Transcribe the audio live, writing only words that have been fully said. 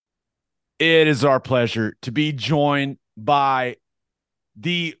It is our pleasure to be joined by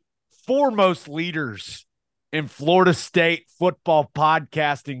the foremost leaders in Florida State football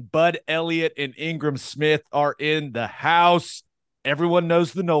podcasting. Bud Elliott and Ingram Smith are in the house. Everyone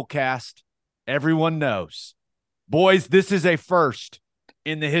knows the Nolecast. Everyone knows. Boys, this is a first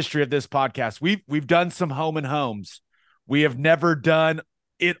in the history of this podcast. We've done some home and homes. We have never done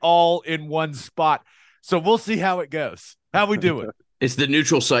it all in one spot. So we'll see how it goes. How we doing? It's the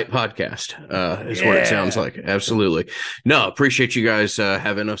Neutral Site podcast, is what it sounds like. Absolutely. No, appreciate you guys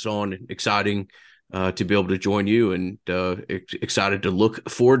having us on. Exciting to be able to join you, and excited to look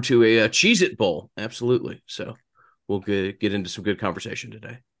forward to a Cheez-It Bowl. Absolutely. So we'll get into some good conversation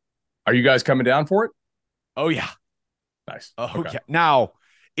today. Are you guys coming down for it? Oh, yeah. Nice. Okay. Now,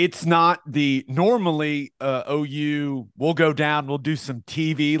 it's not the normally OU will go down. We'll do some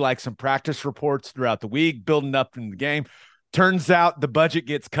TV, like some practice reports throughout the week, building up in the game. Turns out the budget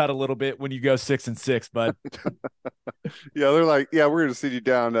gets cut a little bit when you go 6-6, bud. Yeah, they're like, yeah, we're going to sit you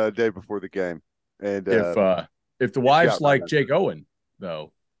down day before the game. And if the wives like Jake Owen,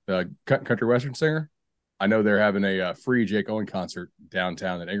 though, the country western singer, I know they're having a free Jake Owen concert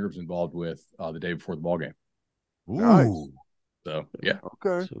downtown that Ingram's involved with the day before the ball game. Ooh. Nice. So yeah,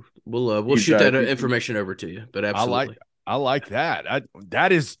 okay. So we'll shoot that information over to you. But absolutely, I like that.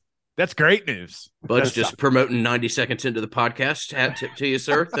 That's great news. Bud's just promoting 90 seconds into the podcast. Hat tip to you,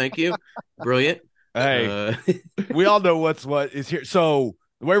 sir. Thank you. Brilliant. Hey, we all know what is here. So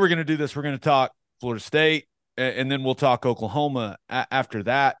the way we're going to do this, we're going to talk Florida State, and then we'll talk Oklahoma after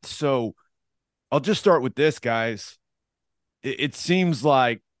that. So I'll just start with this, guys. It seems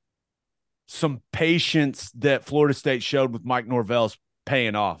like some patience that Florida State showed with Mike Norvell's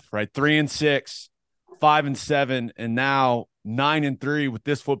paying off, right? 3-6, 5-7, and now 9-3 with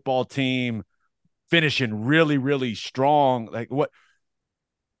this football team finishing really, really strong. Like what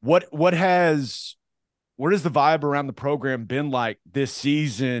has the vibe around the program been like this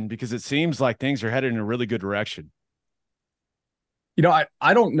season? Because it seems like things are headed in a really good direction. You know,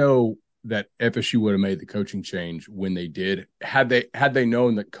 I don't know that FSU would have made the coaching change when they did, had they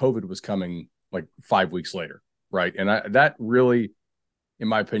known that COVID was coming like 5 weeks later, right? And that really, in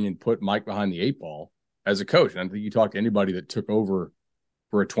my opinion, put Mike behind the 8 ball as a coach. And I think you talk to anybody that took over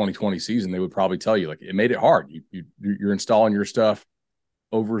for a 2020 season, they would probably tell you, like, it made it hard. You're installing your stuff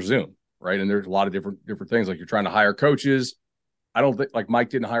over Zoom, right? And there's a lot of different things, like you're trying to hire coaches. I don't think, like, Mike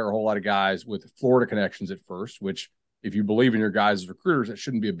didn't hire a whole lot of guys with Florida connections at first, which, if you believe in your guys as recruiters, that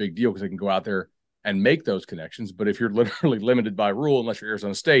shouldn't be a big deal because they can go out there and make those connections. But if you're literally limited by rule, unless you're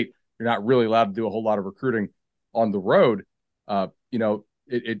Arizona State, you're not really allowed to do a whole lot of recruiting on the road.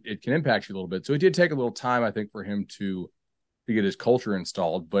 It can impact you a little bit. So it did take a little time, I think, for him to get his culture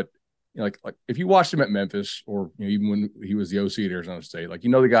installed. But like if you watched him at Memphis, or even when he was the OC at Arizona State,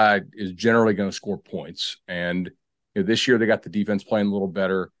 the guy is generally going to score points. And this year they got the defense playing a little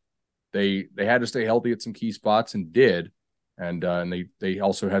better. They had to stay healthy at some key spots and did, and they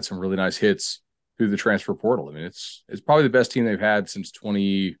also had some really nice hits through the transfer portal. I mean, it's probably the best team they've had since that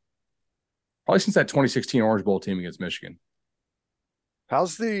 2016 Orange Bowl team against Michigan.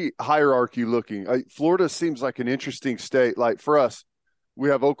 How's the hierarchy looking? Florida seems like an interesting state. Like for us, we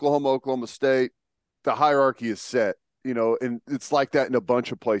have Oklahoma State. The hierarchy is set, and it's like that in a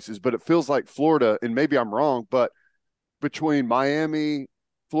bunch of places. But it feels like Florida, and maybe I'm wrong, but between Miami,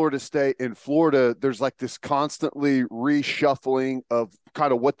 Florida State, and Florida, there's like this constantly reshuffling of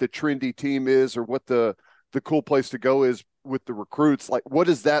kind of what the trendy team is or what the cool place to go is with the recruits. Like, what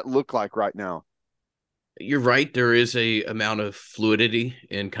does that look like right now? You're right. There is a amount of fluidity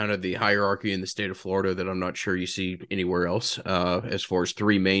in kind of the hierarchy in the state of Florida that I'm not sure you see anywhere else. As far as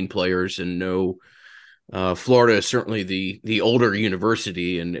 3 main players, and no, Florida is certainly the older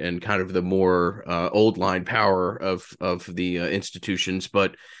university and kind of the more old line power of the institutions,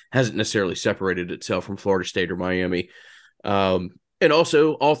 but hasn't necessarily separated itself from Florida State or Miami. And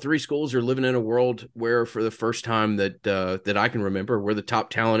also, all 3 schools are living in a world where, for the first time that I can remember, where the top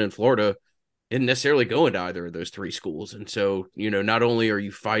talent in Florida isn't necessarily going to either of those 3 schools. And so, not only are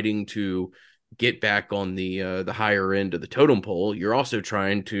you fighting to get back on the higher end of the totem pole, you're also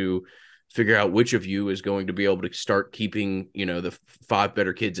trying to figure out which of you is going to be able to start keeping, the 5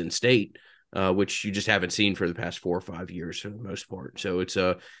 better kids in state, which you just haven't seen for the past 4 or 5 years for the most part. So it's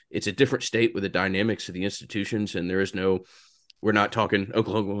a different state with the dynamics of the institutions, and we're not talking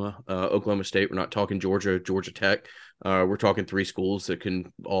Oklahoma State. We're not talking Georgia Tech. We're talking 3 schools that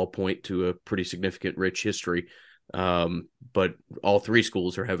can all point to a pretty significant, rich history. But all 3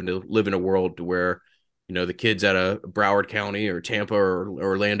 schools are having to live in a world where, the kids out of Broward County or Tampa or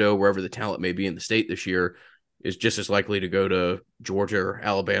Orlando, wherever the talent may be in the state this year, is just as likely to go to Georgia or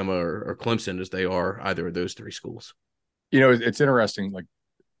Alabama or Clemson as they are either of those three schools. It's interesting. Like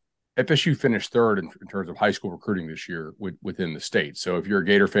FSU finished third in terms of high school recruiting this year within the state. So if you're a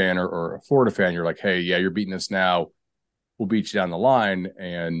Gator fan or a Florida fan, you're like, hey, yeah, you're beating us now. We'll beat you down the line.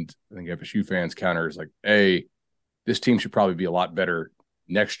 And I think FSU fans counter is like, hey, this team should probably be a lot better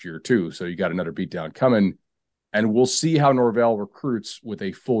next year too. So you got another beatdown coming. And we'll see how Norvell recruits with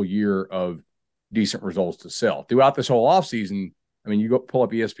a full year of decent results to sell. Throughout this whole offseason, I mean, you go pull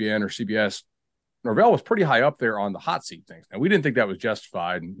up ESPN or CBS, Norvell was pretty high up there on the hot seat things. And we didn't think that was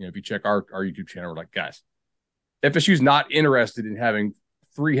justified. And, if you check our YouTube channel, we're like, guys, FSU's not interested in having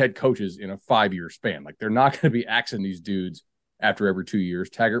 3 head coaches in a 5-year span. Like, they're not going to be axing these dudes after every 2 years.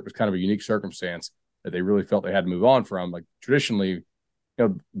 Taggart was kind of a unique circumstance that they really felt they had to move on from. Like, traditionally,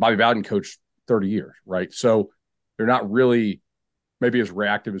 Bobby Bowden coached 30 years, right? So they're not really maybe as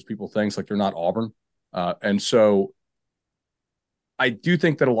reactive as people think. Like, they're not Auburn. And so I do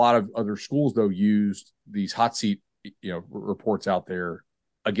think that a lot of other schools, though, used these hot seat, reports out there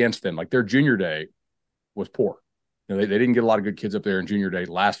against them. Like, their junior day was poor. They didn't get a lot of good kids up there in junior day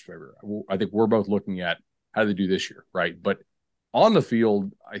last February. I think we're both looking at how do they do this year, right? But on the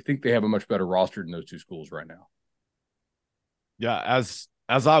field, I think they have a much better roster than those two schools right now. Yeah,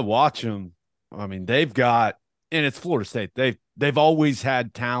 as I watch them, I mean, they've got, and it's Florida State. They've always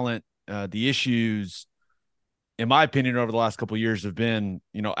had talent. The issues, in my opinion, over the last couple of years have been,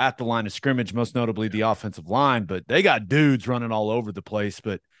 at the line of scrimmage, most notably the offensive line, but they got dudes running all over the place.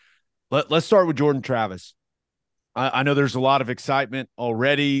 But let's start with Jordan Travis. I know there's a lot of excitement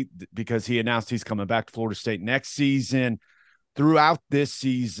already because he announced he's coming back to Florida State next season. Throughout this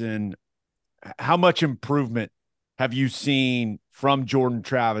season, how much improvement have you seen from Jordan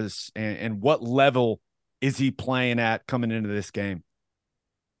Travis, and what level is he playing at coming into this game?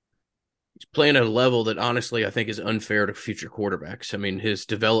 He's playing at a level that honestly I think is unfair to future quarterbacks. I mean, his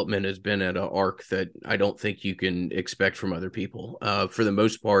development has been at an arc that I don't think you can expect from other people. For the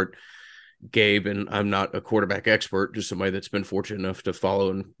most part, Gabe, and I'm not a quarterback expert, just somebody that's been fortunate enough to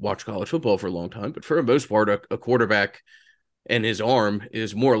follow and watch college football for a long time, but for the most part, a quarterback and his arm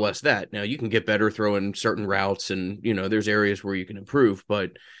is more or less that. Now, you can get better throwing certain routes, and there's areas where you can improve,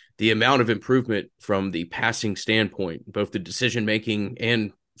 but the amount of improvement from the passing standpoint, both the decision making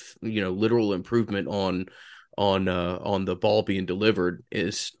and literal improvement on the ball being delivered,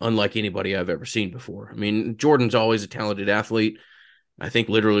 is unlike anybody I've ever seen before. I mean, Jordan's always a talented athlete. I think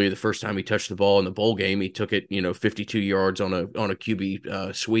literally the first time he touched the ball in the bowl game, he took it 52 yards on a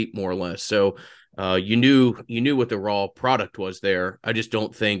QB sweep, more or less. So you knew what the raw product was there. I just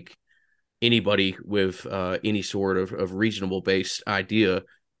don't think anybody with any sort of reasonable based idea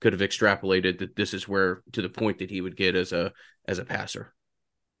could have extrapolated that this is where, to the point that he would get as a passer.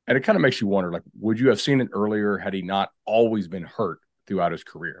 And it kind of makes you wonder, like, would you have seen it earlier had he not always been hurt throughout his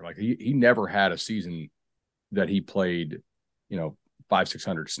career? Like, he never had a season that he played,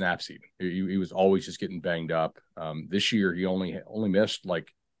 500-600 snaps even. He was always just getting banged up. This year, he only missed,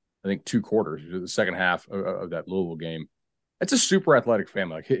 like, I think 2 quarters, the second half of that Louisville game. It's a super athletic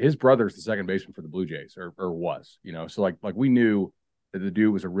family. Like, his brother's the second baseman for the Blue Jays, or was, So like we knew that the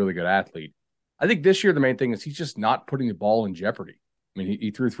dude was a really good athlete. I think this year the main thing is he's just not putting the ball in jeopardy. I mean,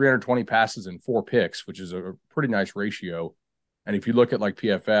 he threw 320 passes and 4 picks, which is a pretty nice ratio. And if you look at like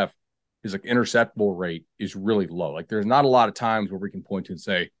PFF, his like interceptable rate is really low. Like, there's not a lot of times where we can point to and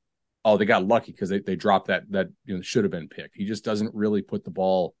say, oh, they got lucky because they dropped that should have been picked. He just doesn't really put the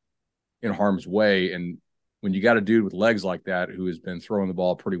ball in harm's way. And when you got a dude with legs like that who has been throwing the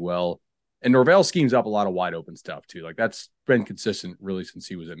ball pretty well, and Norvell schemes up a lot of wide open stuff too. Like, that's been consistent really since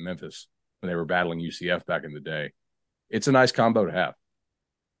he was at Memphis when they were battling UCF back in the day. It's a nice combo to have.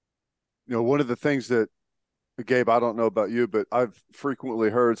 One of the things that, Gabe, I don't know about you, but I've frequently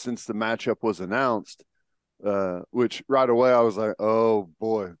heard since the matchup was announced, which right away I was like, oh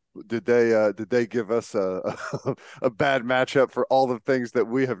boy, did they give us a bad matchup for all the things that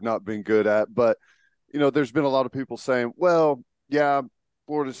we have not been good at? But there's been a lot of people saying, well, yeah,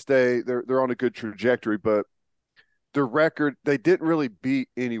 Florida State, they're on a good trajectory, but their record, they didn't really beat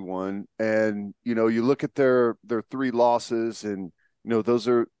anyone. And you look at their 3 losses, and those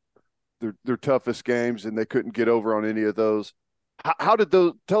are their toughest games, and they couldn't get over on any of those. How did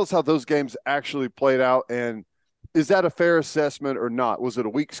those? Tell us how those games actually played out, and is that a fair assessment or not? Was it a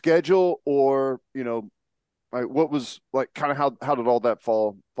weak schedule, or what was like kind of how did all that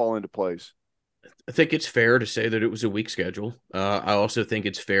fall into place? I think it's fair to say that it was a weak schedule. I also think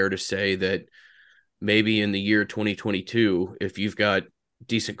it's fair to say that maybe in the year 2022, if you've got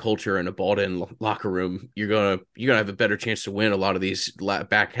decent culture and a balled-in locker room, you're gonna have a better chance to win a lot of these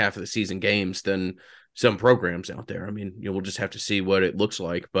back half of the season games than some programs out there. I mean, we'll just have to see what it looks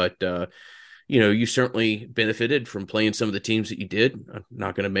like. But, you certainly benefited from playing some of the teams that you did. I'm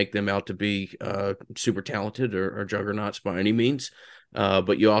not going to make them out to be super talented or juggernauts by any means.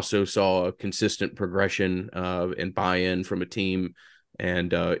 But you also saw a consistent progression and buy-in from a team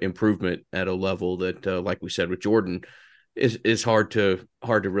and improvement at a level that, like we said with Jordan, is hard to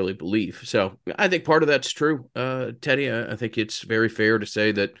really believe. So I think part of that's true, Teddy. I think it's very fair to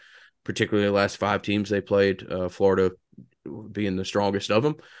say that, particularly the last 5 teams they played, Florida being the strongest of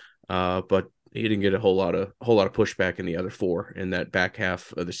them, but he didn't get a whole lot of pushback in the other 4 in that back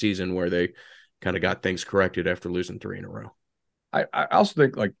half of the season where they kind of got things corrected after losing 3 in a row. I also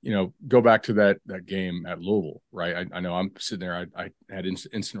think, go back to that game at Louisville, right? I know I'm sitting there. I had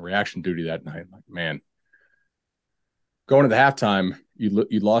instant reaction duty that night. Like, man, going to the halftime,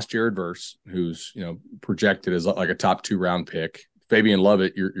 you lost Jared Verse, who's projected as like a top 2 round pick. Fabian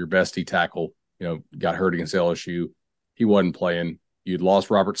Lovett, your bestie tackle, got hurt against LSU. He wasn't playing. You'd lost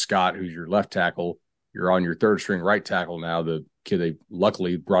Robert Scott, who's your left tackle. You're on your 3rd string right tackle now. The kid they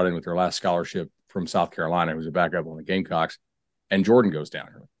luckily brought in with their last scholarship from South Carolina, who's a backup on the Gamecocks. And Jordan goes down.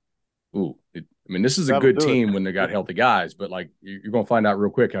 Ooh, this is a good team when they got healthy guys, but you're going to find out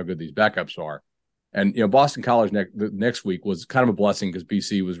real quick how good these backups are. And Boston College next week was kind of a blessing because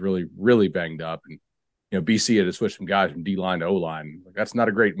BC was really, really banged up, and BC had to switch some guys from D line to O line. That's not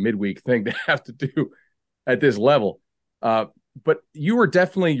a great midweek thing to have to do at this level. But you were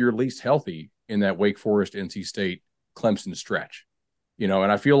definitely your least healthy in that Wake Forest, NC State, Clemson stretch. And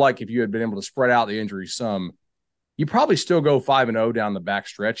I feel like if you had been able to spread out the injuries some, you probably still go 5-0 down the back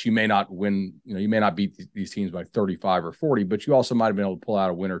stretch. You may not win, you may not beat these teams by 35 or 40, but you also might have been able to pull out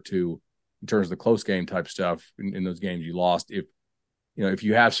a win or two in terms of the close game type stuff in those games you lost. If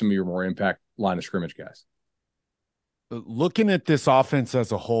you have some of your more impact line of scrimmage guys. Looking at this offense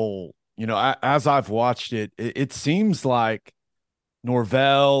as a whole, as I've watched it, it seems like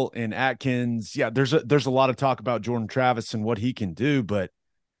Norvell and Atkins. Yeah, there's a lot of talk about Jordan Travis and what he can do, but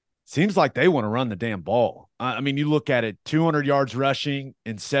seems like they want to run the damn ball. You look at it, 200 yards rushing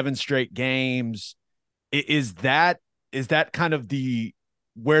in 7 straight games. Is that kind of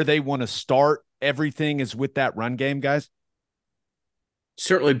where they want to start everything is with that run game, guys?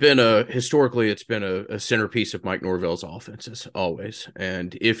 Certainly historically it's been a centerpiece of Mike Norvell's offenses always.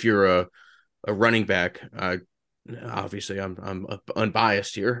 And if you're a running back, obviously I'm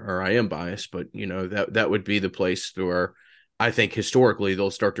unbiased here, or I am biased, but that would be the place where I think historically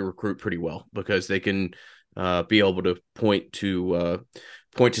they'll start to recruit pretty well, because they can be able to point to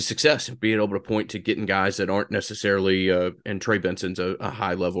success and being able to point to getting guys that aren't necessarily and Trey Benson's a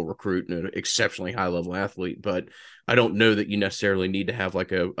high level recruit and an exceptionally high level athlete, but I don't know that you necessarily need to have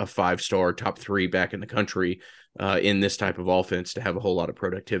like a 5-star top 3 back in the country in this type of offense to have a whole lot of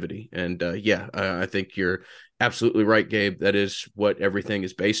productivity. And I think you're absolutely right, Gabe. That is what everything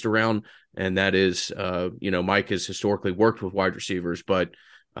is based around. And that is, Mike has historically worked with wide receivers, but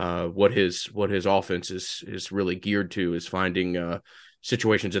what his offense is really geared to is finding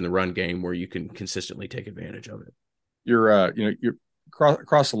situations in the run game where you can consistently take advantage of it. You're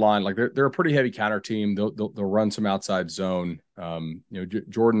across the line, like they're a pretty heavy counter team. They'll run some outside zone.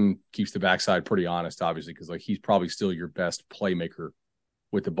 Jordan keeps the backside pretty honest, obviously, because he's probably still your best playmaker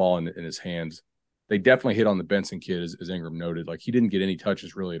with the ball in his hands. They definitely hit on the Benson kid, as Ingram noted. He didn't get any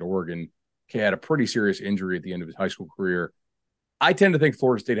touches really at Oregon. He had a pretty serious injury at the end of his high school career. I tend to think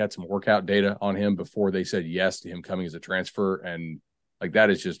Florida State had some workout data on him before they said yes to him coming as a transfer, and that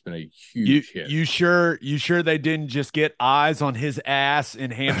has just been a huge hit. You sure they didn't just get eyes on his ass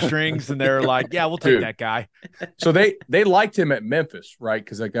and hamstrings and they're like, yeah, we'll take that guy. So they liked him at Memphis, right?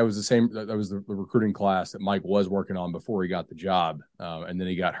 Because that was the recruiting class that Mike was working on before he got the job, and then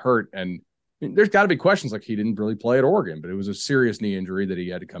he got hurt. And there's got to be questions he didn't really play at Oregon, but it was a serious knee injury that he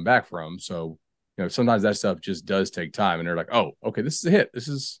had to come back from. So sometimes that stuff just does take time, and they're like, oh, okay, this is a hit. This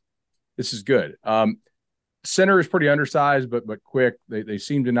is good. Center is pretty undersized, but quick. They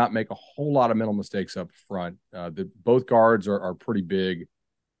seem to not make a whole lot of mental mistakes up front. Both guards are pretty big.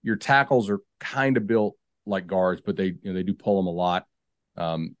 Your tackles are kind of built like guards, but they do pull them a lot.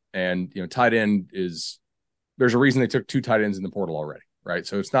 And tight end is, there's a reason they took 2 tight ends in the portal already, right?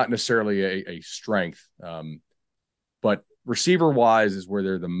 So it's not necessarily a strength, but receiver wise is where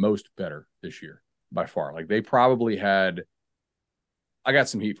they're the most better this year by far. They probably had. I got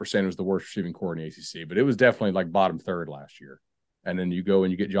some heat for saying it was the worst receiving core in the ACC, but it was definitely bottom 3rd last year. And then you go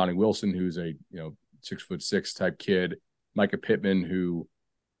and you get Johnny Wilson, who's a 6'6" type kid, Micah Pittman, who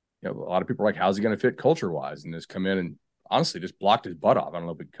a lot of people are like, how's he going to fit culture wise? And has come in and honestly just blocked his butt off. I don't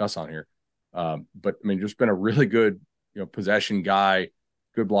know if we can cuss on here, but just been a really good possession guy.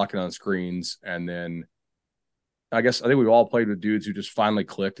 good blocking on screens. And then I think we've all played with dudes who just finally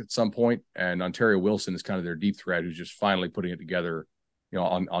clicked at some point, and Ontario Wilson is kind of their deep threat who's just finally putting it together,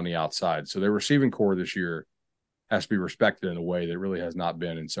 on the outside. So their receiving core this year has to be respected in a way that really has not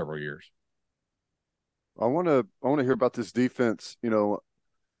been in several years. I want to hear about this defense. You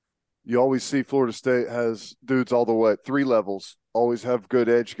always see Florida State has dudes all the way 3 levels, always have good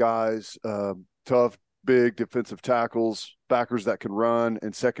edge guys, tough, big defensive tackles, backers that can run,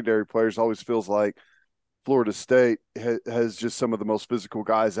 and secondary players. Always feels like Florida State has just some of the most physical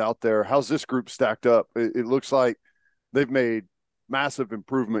guys out there. How's this group stacked up? It looks like they've made massive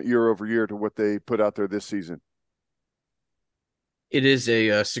improvement year over year to what they put out there this season. It is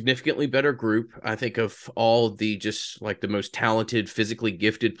a significantly better group. I think of all the just like the most talented, physically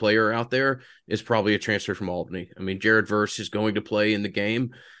gifted player out there is probably a transfer from Albany. I mean, Jared Verse is going to play in the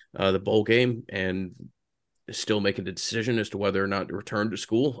game, the bowl game, and is still making the decision as to whether or not to return to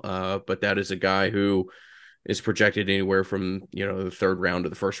school. But that is a guy who is projected anywhere from, the third round to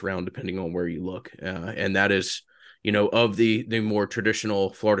the first round, depending on where you look. And that is, of the more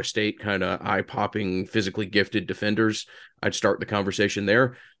traditional Florida State kind of eye-popping, physically gifted defenders, I'd start the conversation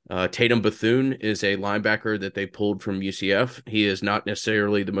there. Tatum Bethune is a linebacker that they pulled from UCF. He is not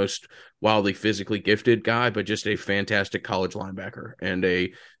necessarily the most wildly physically gifted guy, but just a fantastic college linebacker and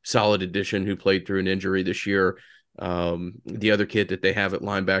a solid addition who played through an injury this year. The other kid that they have at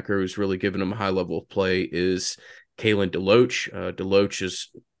linebacker who's really given them a high level of play is Kalen DeLoach. DeLoach is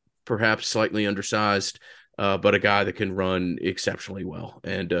perhaps slightly undersized, but a guy that can run exceptionally well,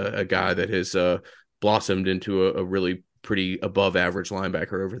 and a guy that has blossomed into a really pretty above average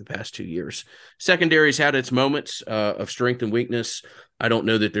linebacker over the past 2 years. Secondary's had its moments of strength and weakness. I don't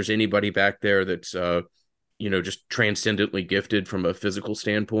know that there's anybody back there that's just transcendently gifted from a physical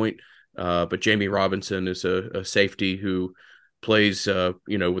standpoint. But Jamie Robinson is a safety who plays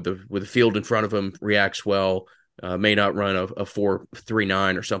with the field in front of him, reacts well, may not run a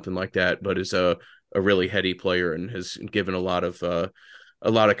 4.39 or something like that, but is a really heady player and has given a lot of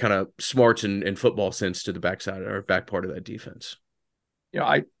kind of smarts and football sense to the backside or back part of that defense.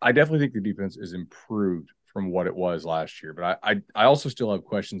 I definitely think the defense is improved from what it was last year, but I also still have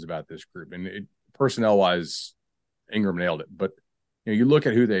questions about this group, and personnel wise, Ingram nailed it. But you look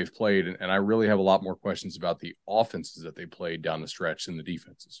at who they've played, and I really have a lot more questions about the offenses that they played down the stretch than the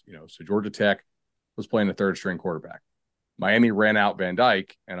defenses. So Georgia Tech was playing a third string quarterback. Miami ran out Van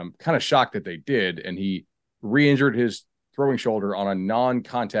Dyke, and I'm kind of shocked that they did. And he re-injured his throwing shoulder on a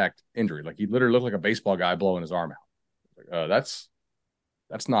non-contact injury. Like he literally looked like a baseball guy blowing his arm out. That's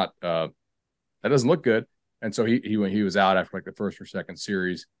not that doesn't look good. And so he was out after like the first or second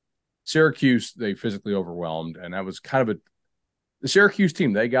series. Syracuse, they physically overwhelmed, and that was kind of the Syracuse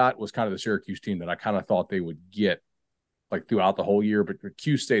team they got was kind of the Syracuse team that I kind of thought they would get like throughout the whole year, but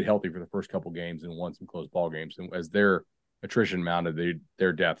Cuse stayed healthy for the first couple games and won some close ball games. And as their attrition mounted,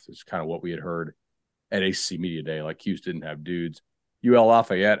 their depth is kind of what we had heard at ACC Media Day. Like Cuse didn't have dudes. UL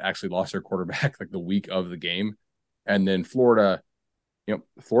Lafayette actually lost their quarterback like the week of the game. And then Florida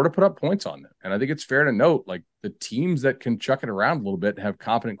put up points on them. And I think it's fair to note, like the teams that can chuck it around a little bit and have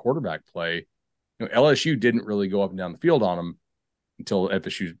competent quarterback play, LSU didn't really go up and down the field on them until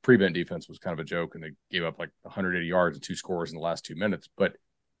FSU's prevent defense was kind of a joke, and they gave up like 180 yards and 2 scores in the last 2 minutes. But,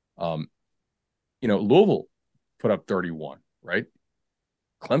 Louisville put up 31, right?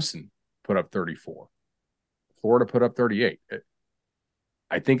 Clemson put up 34. Florida put up 38.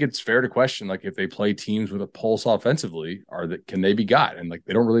 I think it's fair to question, like, if they play teams with a pulse offensively, can they be got? And like,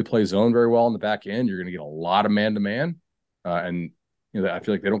 they don't really play zone very well on the back end. You're going to get a lot of man-to-man. And, I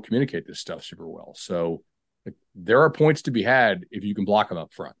feel like they don't communicate this stuff super well. So, there are points to be had if you can block them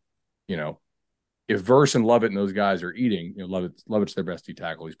up front. If Verse and Lovett and those guys are eating, Lovett's their best D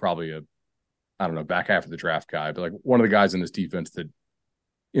tackle. He's probably back half of the draft guy, but like one of the guys in this defense that,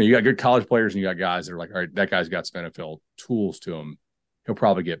 you got good college players and you got guys that are like, all right, that guy's got some NFL tools to him. He'll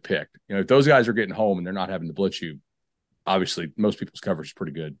probably get picked. If those guys are getting home and they're not having to blitz you, obviously most people's coverage is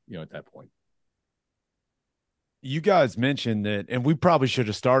pretty good, at that point. You guys mentioned that, and we probably should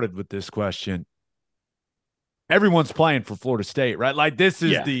have started with this question. Everyone's playing for Florida State, right? Like this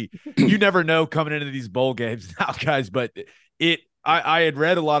is you never know coming into these bowl games now, guys, but I had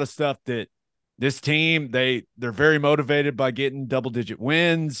read a lot of stuff that this team, they're very motivated by getting double-digit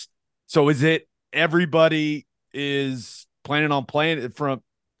wins. So is it everybody is planning on playing it from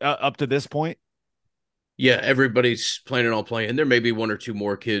up to this point? Yeah, everybody's planning on playing. There may be one or two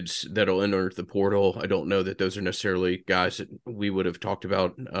more kids that'll enter the portal. I don't know that those are necessarily guys that we would have talked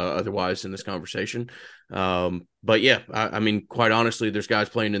about otherwise in this conversation. But yeah, I mean, quite honestly, there's guys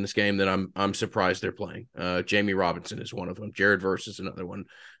playing in this game that I'm surprised they're playing. Jamie Robinson is one of them. Jared Verse is another one.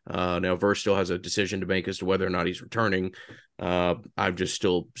 Now Verse still has a decision to make as to whether or not he's returning. I'm just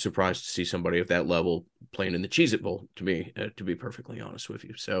still surprised to see somebody of that level playing in the Cheez-It Bowl, to be perfectly honest with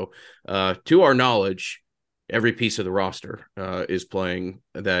you. So, to our knowledge, every piece of the roster is playing.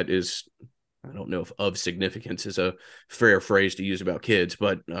 That is, I don't know if of significance is a fair phrase to use about kids,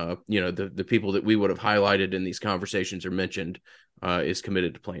 but the people that we would have highlighted in these conversations or mentioned is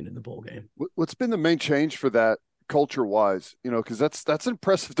committed to playing in the bowl game. What's been the main change for that culture wise? Because that's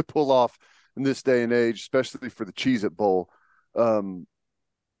impressive to pull off in this day and age, especially for the Cheez-It Bowl. And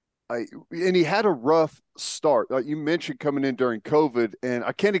he had a rough start. Like you mentioned, coming in during COVID, and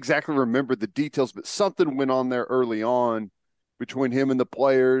I can't exactly remember the details, but something went on there early on between him and the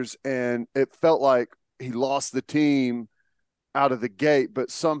players, and it felt like he lost the team out of the gate,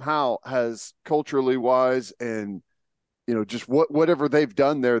 but somehow has culturally wise and just whatever they've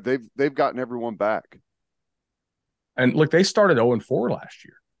done there, they've gotten everyone back. And look, they started 0-4 last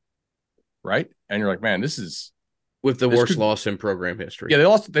year, right? And you're like, man, this is with the worst loss in program history. Yeah,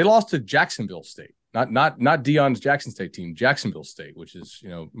 they lost to Jacksonville State, not Dion's Jackson State team, Jacksonville State, which is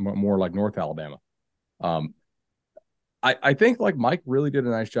more like North Alabama. I think like Mike really did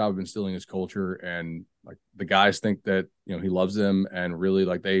a nice job of instilling his culture, and like the guys think that he loves them, and really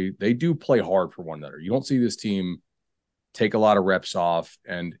like they do play hard for one another. You don't see this team take a lot of reps off,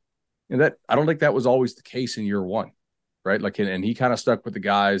 and that I don't think that was always the case in year one, right? Like, and he kind of stuck with the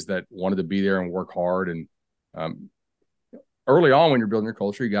guys that wanted to be there and work hard. And early on, when you're building your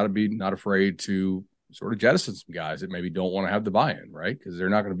culture, you got to be not afraid to sort of jettison some guys that maybe don't want to have the buy-in, right? Because they're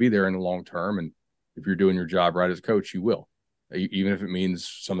not going to be there in the long term. And if you're doing your job right as a coach, you will, even if it means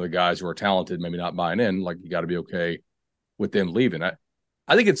some of the guys who are talented maybe not buying in. Like, you got to be okay with them leaving.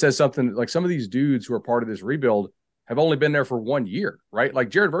 I think it says something like some of these dudes who are part of this rebuild have only been there for 1 year, right? Like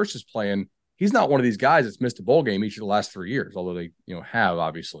Jared Verse is playing. He's not one of these guys that's missed a bowl game each of the last 3 years, although they have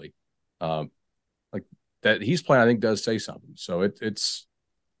obviously. Like that he's playing, I think does say something. So it's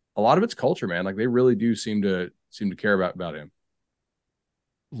a lot of it's culture, man. Like they really do seem to care about him.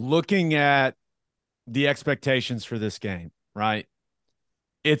 Looking at the expectations for this game, right?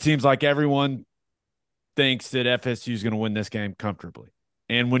 It seems like everyone thinks that FSU is going to win this game comfortably.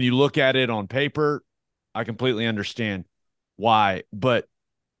 And when you look at it on paper, I completely understand why. But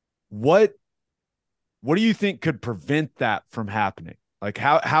what do you think could prevent that from happening? Like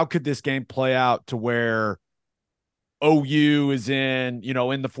how could this game play out to where OU is in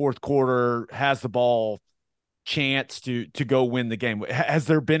the fourth quarter, has the ball, chance to go win the game? Has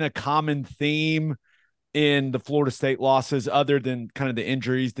there been a common theme in the Florida State losses other than kind of the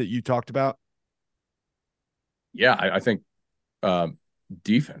injuries that you talked about? Yeah, I think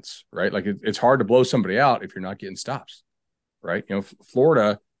defense, right? Like it's hard to blow somebody out if you're not getting stops, right?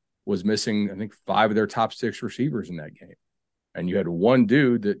 Florida was missing, I think, 5 of their top 6 receivers in that game. And you had one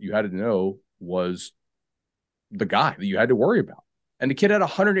dude that you had to know was the guy that you had to worry about. And the kid had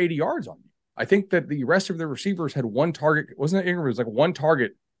 180 yards on you. I think that the rest of the receivers had one target. Wasn't it Ingram? It was like one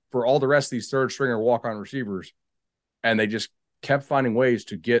target for all the rest of these third stringer walk-on receivers. And they just kept finding ways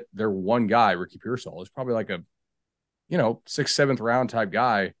to get their one guy, Ricky Pearsall, is probably like a 6th, 7th round type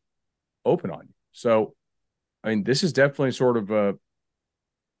guy open on you. So, I mean, this is definitely sort of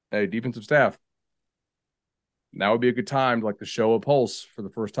a defensive staff. Now would be a good time to to show a pulse for the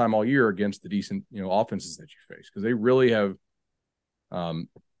first time all year against the decent, offenses that you face. Because they really have,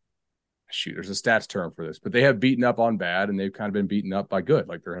 there's a stats term for this, but they have beaten up on bad and they've kind of been beaten up by good.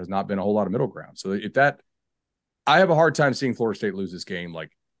 Like there has not been a whole lot of middle ground. So I have a hard time seeing Florida State lose this game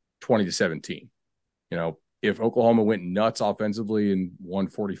like 20-17. If Oklahoma went nuts offensively and won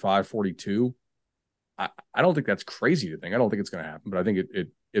 45-42, I don't think that's crazy to think. I don't think it's going to happen, but I think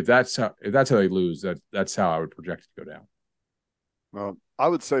if that's how they lose, that's how I would project it to go down. I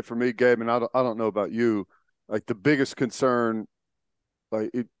would say for me, Gabe, and I don't know about you, like the biggest concern,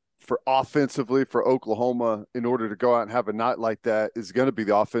 for offensively for Oklahoma, in order to go out and have a night like that, is going to be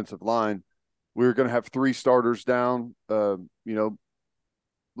the offensive line. We're going to have 3 starters down.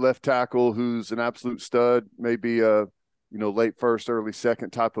 Left tackle who's an absolute stud, maybe a late first, early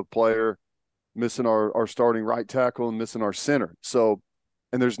second type of player. Missing our starting right tackle and missing our center. So,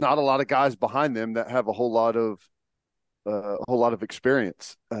 and there's not a lot of guys behind them that have a whole lot of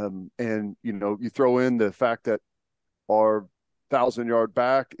experience. And you throw in the fact that our 1,000-yard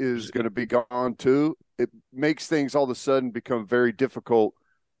back is going to be gone too. It makes things all of a sudden become very difficult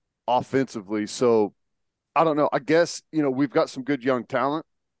offensively. So, I don't know. I guess, we've got some good young talent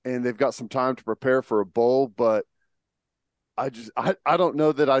and they've got some time to prepare for a bowl, but I don't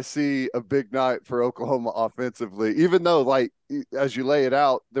know that I see a big night for Oklahoma offensively, even though, like, as you lay it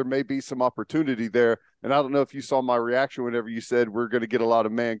out, there may be some opportunity there. And I don't know if you saw my reaction whenever you said we're going to get a lot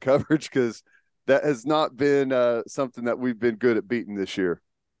of man coverage, because that has not been something that we've been good at beating this year.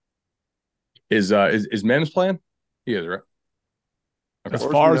 Is Mims playing? He is, right? Okay. As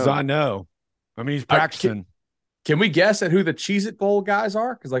far as I know. I mean, he's practicing. Can we guess at who the Cheez-It Bowl guys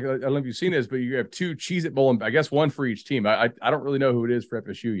are? Because, like, I don't know if you've seen this, but you have 2 Cheez-It Bowl, and I guess one for each team. I don't really know who it is for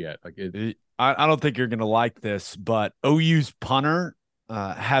FSU yet. I don't think you're going to like this, but OU's punter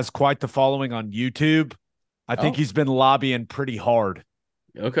has quite the following on YouTube. I think he's been lobbying pretty hard.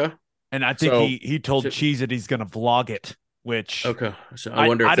 Okay. And I think he told Cheez-It he's going to vlog it, which okay. So I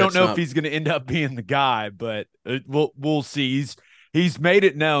wonder. I don't know if he's going to end up being the guy, but we'll see. He's made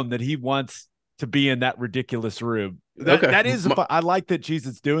it known that he wants to be in that ridiculous room. That is I like that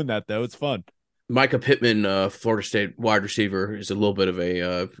Cheez-It's doing that, though. It's fun. Micah Pittman, Florida State wide receiver, is a little bit of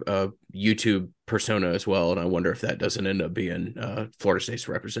a YouTube persona as well, and I wonder if that doesn't end up being Florida State's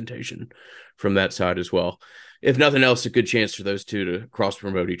representation from that side as well. If nothing else, a good chance for those two to cross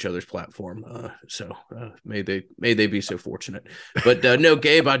promote each other's platform. So may they be so fortunate. But no,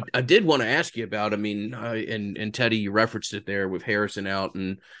 Gabe, I did want to ask you about. I mean, and Teddy, you referenced it there with Harrison out,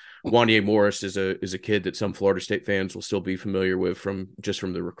 and Wanya Morris is a kid that some Florida State fans will still be familiar with from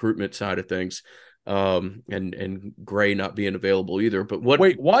the recruitment side of things, and Gray not being available either. But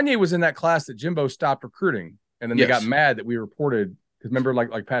Wanya was in that class that Jimbo stopped recruiting, and then they got mad that we reported, because remember,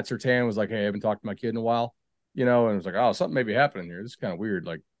 like Pat Surtain was like, "Hey, I haven't talked to my kid in a while," and it was like, "Oh, something may be happening here. This is kind of weird."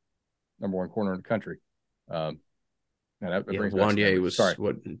 Like, number 1 corner in the country. Wanya was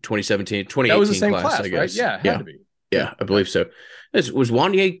what 2017, 2018 that was the same class, I guess. Right? Yeah, it had to be. Yeah, I believe so. Was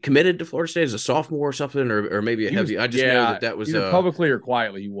Wanya committed to Florida State as a sophomore or something, or maybe a heavy? I just know that was either publicly or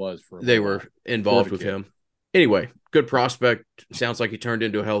quietly. He was they were involved with him. Anyway, good prospect. Sounds like he turned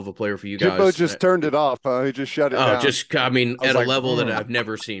into a hell of a player for you guys. Jimbo just turned it off. He just shut it down. At a level that I've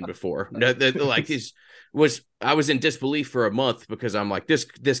never seen before. I was in disbelief for a month, because I'm like, this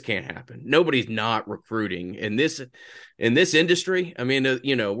can't happen. Nobody's not recruiting in this industry. I mean,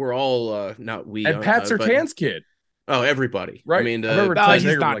 we're all not we. And Pat Surtain's kid. Oh, everybody. Right. I mean,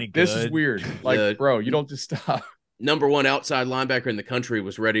 he's not this is weird. Like, bro, you don't just stop. Number 1 outside linebacker in the country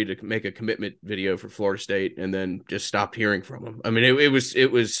was ready to make a commitment video for Florida State, and then just stopped hearing from him. I mean, it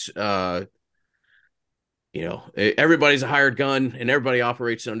was everybody's a hired gun, and everybody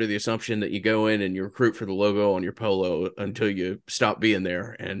operates under the assumption that you go in and you recruit for the logo on your polo until you stop being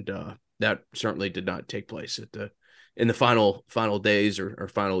there. And that certainly did not take place in the final days or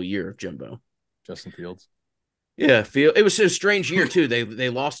final year of Jimbo. Justin Fields. Yeah, it was a strange year too. They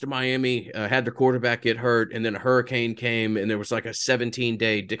lost to Miami, had their quarterback get hurt, and then a hurricane came, and there was like a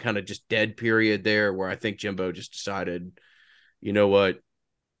 17-day kind of just dead period there, where I think Jimbo just decided, you know what,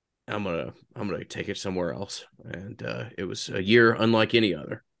 I'm gonna take it somewhere else, and it was a year unlike any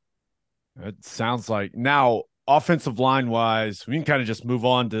other. It sounds like. Now, offensive line wise, we can kind of just move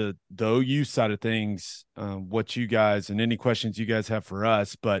on to the OU side of things. What you guys and any questions you guys have for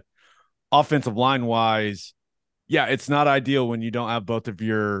us, but offensive line wise. Yeah, it's not ideal when you don't have both of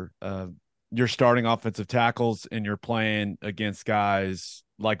your starting offensive tackles and you're playing against guys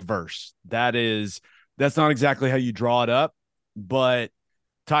like Verse. That's not exactly how you draw it up, but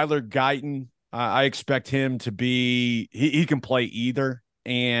Tyler Guyton, I expect him to be he can play either.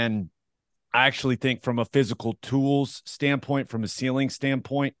 And I actually think from a physical tools standpoint, from a ceiling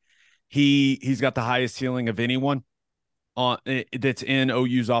standpoint, he's got the highest ceiling of anyone that's in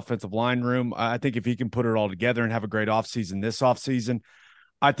OU's offensive line room. I think if he can put it all together and have a great offseason this offseason,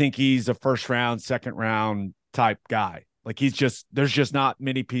 I think he's a first round, second round type guy. Like there's just not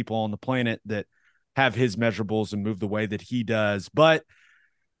many people on the planet that have his measurables and move the way that he does. But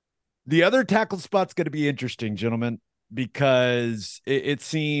the other tackle spot's going to be interesting, gentlemen, because it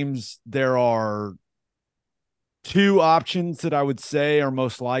seems there are 2 options that I would say are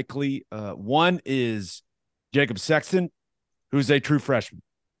most likely. One is Jacob Sexton, who's a true freshman.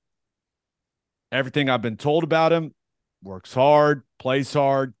 Everything I've been told about him, works hard, plays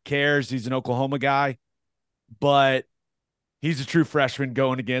hard, cares. He's an Oklahoma guy, but he's a true freshman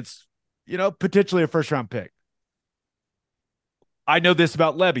going against, potentially a first-round pick. I know this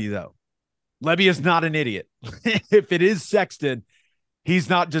about Lebby, though. Lebby is not an idiot. If it is Sexton, he's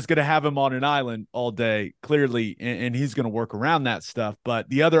not just going to have him on an island all day, clearly, and he's going to work around that stuff. But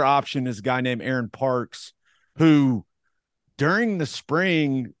the other option is a guy named Aaron Parks, who during the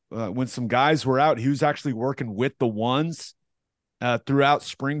spring, when some guys were out, he was actually working with the ones throughout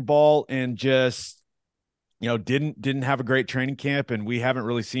spring ball and just didn't have a great training camp, and we haven't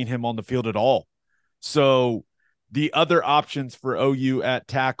really seen him on the field at all. So the other options for OU at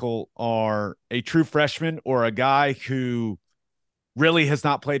tackle are a true freshman or a guy who really has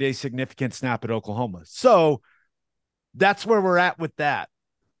not played a significant snap at Oklahoma. So that's where we're at with that.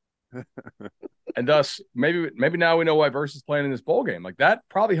 And thus, maybe now we know why Verse is playing in this bowl game. Like, that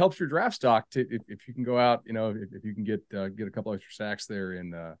probably helps your draft stock if you can go out, if you can get a couple extra sacks there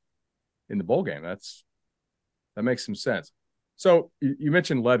in the bowl game. That makes some sense. So you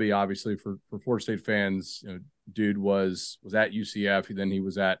mentioned Lebby, obviously, for Florida State fans. Dude was at UCF, then he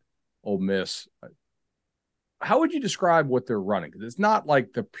was at Ole Miss. How would you describe what they're running? Because it's not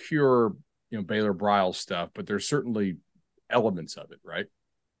like the pure, Baylor Briles stuff, but there's certainly elements of it, right?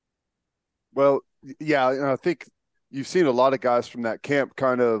 Well, yeah, I think you've seen a lot of guys from that camp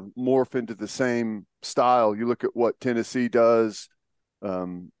kind of morph into the same style. You look at what Tennessee does.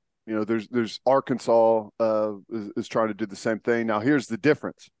 There's Arkansas is trying to do the same thing. Now, here's the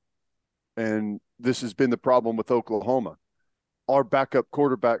difference, and this has been the problem with Oklahoma. Our backup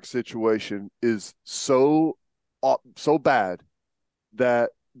quarterback situation is so bad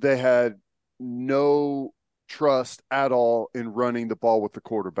that they had no trust at all in running the ball with the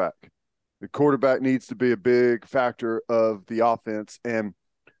quarterback. The quarterback needs to be a big factor of the offense. And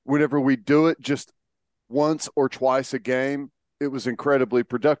whenever we do it just once or twice a game, it was incredibly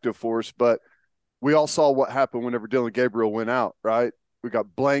productive for us. But we all saw what happened whenever Dylan Gabriel went out, right? We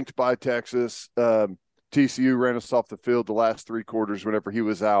got blanked by Texas. TCU ran us off the field the last 3 quarters whenever he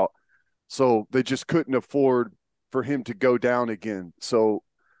was out. So they just couldn't afford for him to go down again. So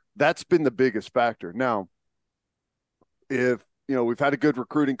that's been the biggest factor. Now, if, we've had a good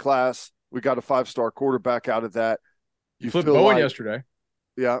recruiting class, we got a 5-star quarterback out of that. You flipped Bowen yesterday.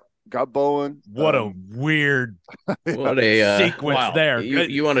 Yeah, got Bowen. What a weird sequence there.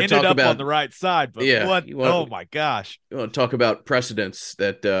 You want to talk about on the right side, but oh my gosh. You want to talk about precedents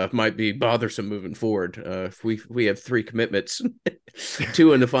that might be bothersome moving forward. If we have 3 commitments,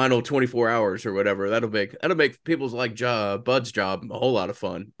 2 in the final 24 hours or whatever, that'll make people's Bud's job a whole lot of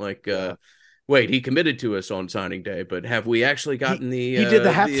fun. Wait, he committed to us on signing day, but have we actually gotten he did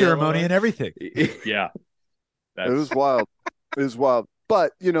the hat ceremony and everything. Yeah. It was wild. It was wild.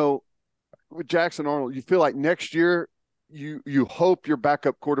 But, with Jackson Arnold, you feel like next year you hope your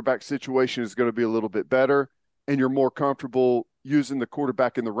backup quarterback situation is going to be a little bit better and you're more comfortable using the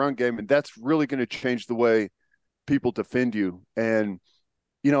quarterback in the run game. And that's really going to change the way people defend you. And,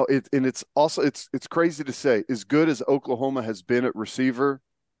 it's also, it's crazy to say, as good as Oklahoma has been at receiver,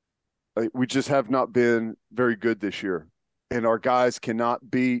 we just have not been very good this year. And our guys cannot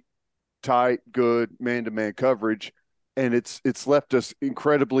beat tight, good man-to-man coverage. And it's left us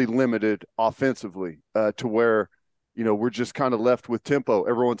incredibly limited offensively to where, we're just kind of left with tempo.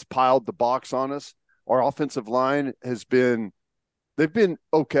 Everyone's piled the box on us. Our offensive line they've been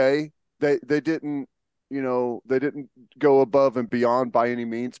okay. They didn't go above and beyond by any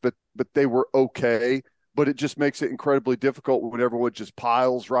means, but they were okay. But it just makes it incredibly difficult when everyone just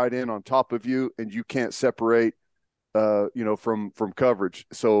piles right in on top of you and you can't separate, from coverage.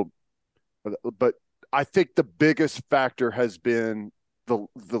 So, but I think the biggest factor has been the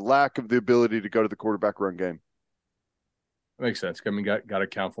lack of the ability to go to the quarterback run game. That makes sense. I mean, got to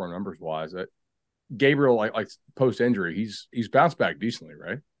account for numbers wise. That Gabriel, like post injury, he's bounced back decently,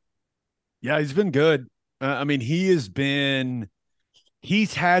 right? Yeah, he's been good.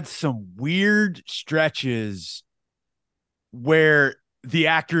 He's had some weird stretches where the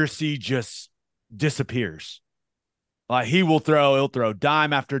accuracy just disappears. Like he'll throw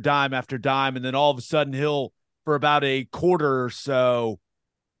dime after dime after dime, and then all of a sudden for about a quarter or so,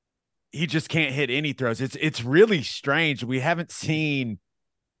 he just can't hit any throws. It's really strange. We're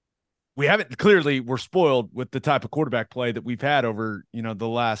spoiled with the type of quarterback play that we've had over, the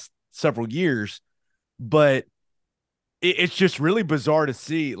last several years, but it's just really bizarre to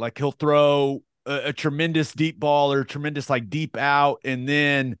see. Like he'll throw a tremendous deep ball or tremendous deep out, and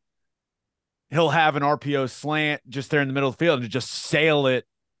then he'll have an RPO slant just there in the middle of the field and just sail it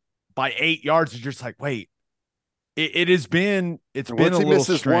by 8 yards. It's just like, wait, it's been a little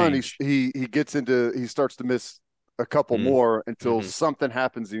strange. He starts to miss a couple more until something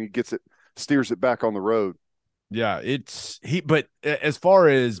happens and he steers it back on the road. Yeah, but as far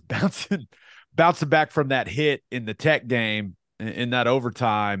as bouncing back from that hit in the Tech game in that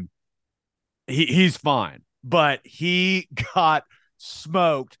overtime, he's fine, but he got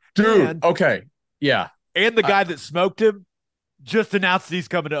smoked. Dude, okay. Yeah. And the guy that smoked him just announced he's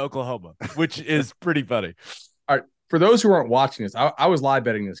coming to Oklahoma, which is pretty funny. All right. For those who aren't watching this, I was live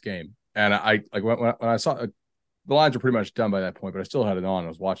betting this game. And I when I saw the lines were pretty much done by that point, but I still had it on. I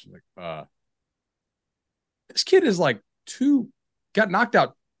was watching This kid is like got knocked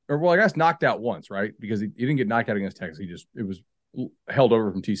out, or well, I guess knocked out once, right? Because he didn't get knocked out against Texas. It was held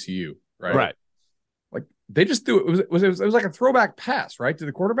over from TCU, right? Right. Like they just threw it. It was like a throwback pass, right, to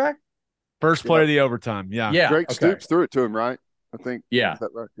the quarterback. First play of the overtime. Yeah. Yeah. Drake Stoops threw it to him, right? I think. Yeah. Is that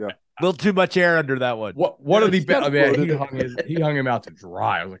right? Yeah. A little too much air under that one. What did he? I mean, he hung him out to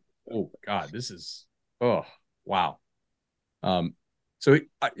dry. I was like, oh God, this is wow. So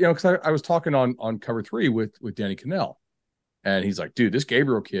because I was talking on Cover 3 with Danny Cannell, and he's like, dude, this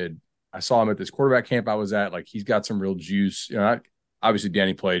Gabriel kid, I saw him at this quarterback camp I was at. Like, he's got some real juice. Obviously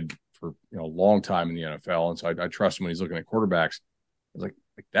Danny played for a long time in the NFL, and so I trust him when he's looking at quarterbacks. I was like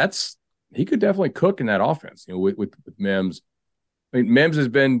he could definitely cook in that offense. With Mims. I mean, Mims has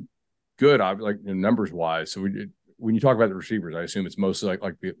been good, numbers wise. So when you talk about the receivers, I assume it's mostly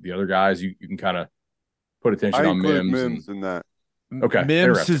like the other guys. You can kind of put attention on Mims in that. Okay,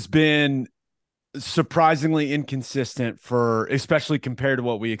 Mims has been surprisingly inconsistent especially compared to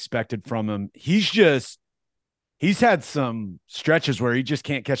what we expected from him. He's had some stretches where he just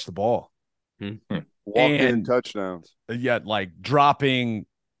can't catch the ball. Walk-in touchdowns. Yeah, like dropping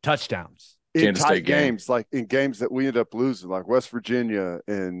touchdowns. In tight games, like in games that we end up losing, like West Virginia,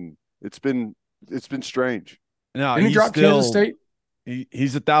 and it's been strange. No, he dropped Kansas State.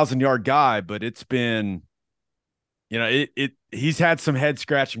 He's 1,000-yard guy, but it's been, he's had some head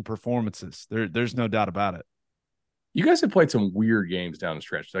scratching performances. There's no doubt about it. You guys have played some weird games down the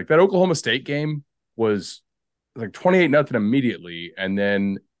stretch. Like that Oklahoma State game was like 28-0 immediately, and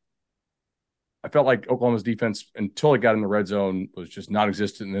then I felt like Oklahoma's defense, until it got in the red zone, was just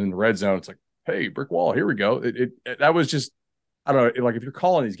non-existent. And then in the red zone, it's like, hey, brick wall, here we go. That was just, I don't know, like if you're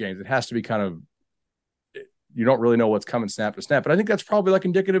calling these games, it has to be kind of, you don't really know what's coming snap to snap. But I think that's probably like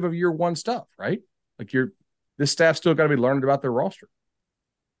indicative of year one stuff, right? Like this staff still got to be learning about their roster.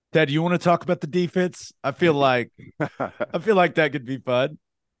 Ted, you want to talk about the defense? I feel like that could be fun.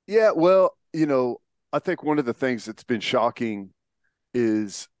 Yeah, well, I think one of the things that's been shocking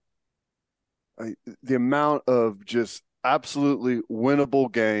is the amount of just absolutely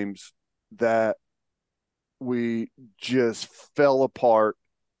winnable games that we just fell apart.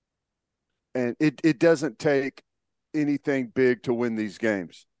 And it doesn't take anything big to win these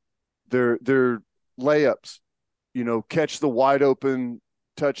games. They're layups, catch the wide open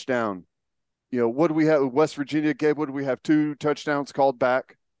touchdown. What do we have? West Virginia, Gabe, what do we have? 2 touchdowns called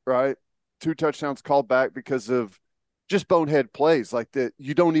back, right? 2 touchdowns called back because of just bonehead plays like that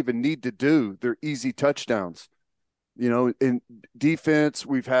you don't even need to do. They're easy touchdowns. In defense,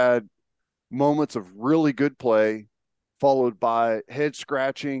 we've had moments of really good play followed by head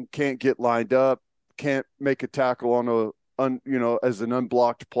scratching, can't get lined up, can't make a tackle as an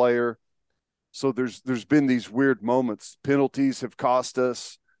unblocked player. So there's been these weird moments. Penalties have cost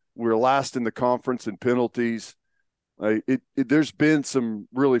us. We're last in the conference in penalties. There's been some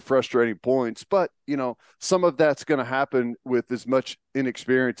really frustrating points, but some of that's going to happen with as much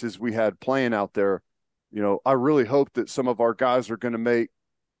inexperience as we had playing out there. I really hope that some of our guys are going to make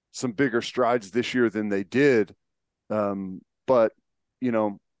some bigger strides this year than they did. But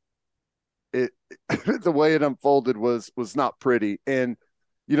the way it unfolded was not pretty. And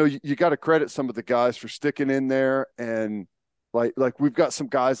you got to credit some of the guys for sticking in there, and like we've got some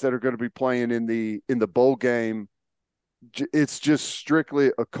guys that are going to be playing in the bowl game. It's just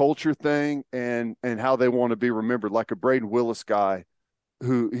strictly a culture thing and how they want to be remembered. Like a Braden Willis guy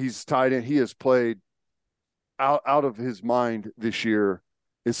who he's tight end. He has played out of his mind this year.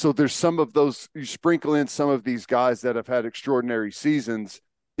 And so there's some of those, you sprinkle in some of these guys that have had extraordinary seasons,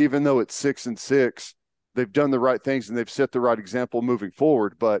 even though it's 6-6, they've done the right things and they've set the right example moving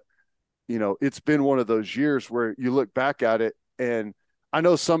forward. But, it's been one of those years where you look back at it, and I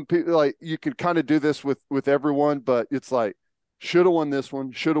know some people, like, you can kind of do this with everyone, but it's like, should have won this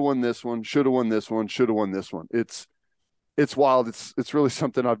one, should have won this one, should have won this one, should have won this one. It's wild. It's really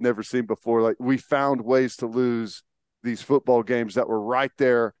something I've never seen before. Like, we found ways to lose these football games that were right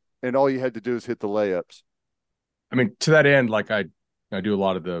there, and all you had to do is hit the layups. I mean, to that end, like I do a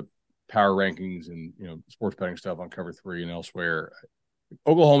lot of the power rankings and sports betting stuff on Cover 3 and elsewhere.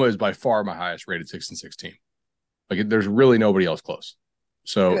 Oklahoma is by far my highest rated 6-6 team. Like, there's really nobody else close.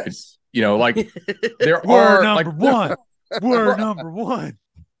 So yes. There we're are number one. We're number one.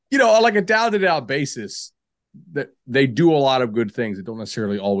 Like a down-to-down basis, that they do a lot of good things that don't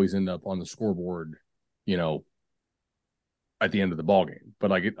necessarily always end up on the scoreboard, at the end of the ball game.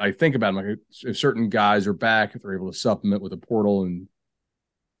 But like, I think about them, like, if certain guys are back, if they're able to supplement with a portal, and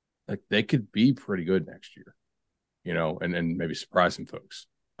like they could be pretty good next year, and maybe surprise some folks.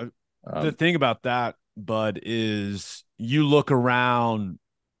 The thing about that, Bud, is you look around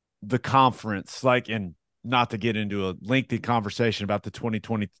the conference, like, and not to get into a lengthy conversation about the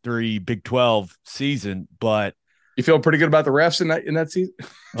 2023 Big 12 season, but you feel pretty good about the refs in that season?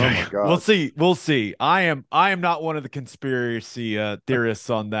 Oh my God. We'll see. I am not one of the conspiracy theorists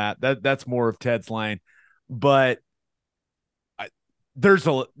on that. That's more of Ted's lane. But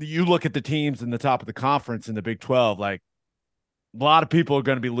you look at the teams in the top of the conference in the Big 12, like a lot of people are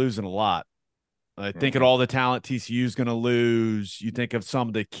going to be losing a lot. I think of all the talent TCU is going to lose. You think of some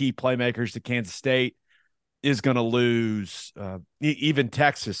of the key playmakers that Kansas State is going to lose. Even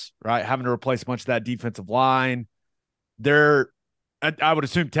Texas, right, having to replace a bunch of that defensive line. I would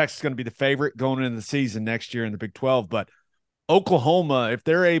assume Texas is going to be the favorite going into the season next year in the Big 12. But Oklahoma, if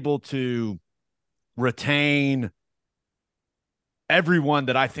they're able to retain everyone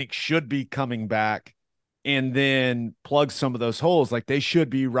that I think should be coming back and then plug some of those holes, like they should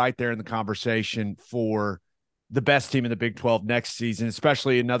be right there in the conversation for the best team in the Big 12 next season,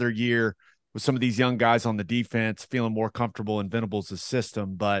 especially another year with some of these young guys on the defense feeling more comfortable in Venables'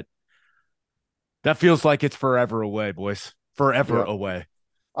 system. But that feels like it's forever away, boys. Forever away.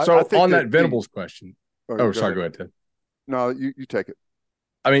 So I think on that Venables question. Go ahead, Ted. No, you take it.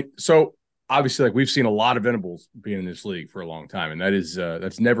 I mean, so obviously, like we've seen a lot of Venables being in this league for a long time, and that is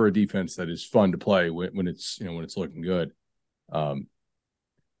that's never a defense that is fun to play when it's when it's looking good.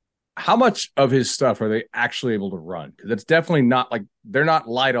 How much of his stuff are they actually able to run? Because that's definitely not like they're not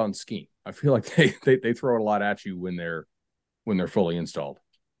light on scheme. I feel like they throw it a lot at you when they're fully installed.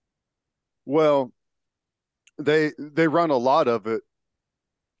 Well, they run a lot of it.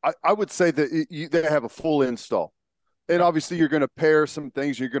 I would say that they have a full install. And obviously you're going to pair some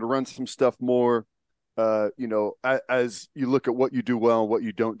things. You're going to run some stuff more, as you look at what you do well and what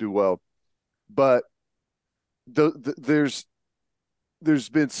you don't do well. But there's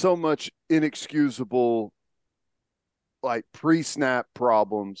been so much inexcusable, like pre-snap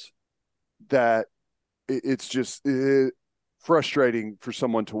problems that it's just frustrating for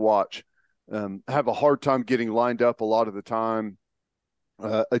someone to watch. Have a hard time getting lined up a lot of the time.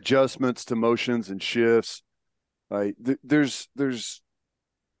 Adjustments to motions and shifts. There's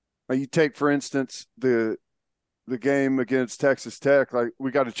you take, for instance, the game against Texas Tech. Like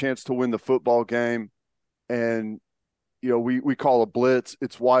we got a chance to win the football game, and we call a blitz.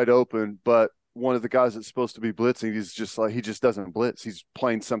 It's wide open, but one of the guys that's supposed to be blitzing, he just doesn't blitz. He's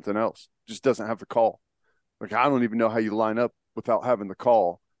playing something else. Just doesn't have the call. Like I don't even know how you line up without having the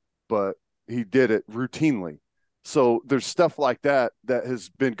call, but he did it routinely. So there's stuff like that has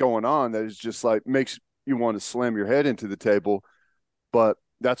been going on that is just like makes you want to slam your head into the table. But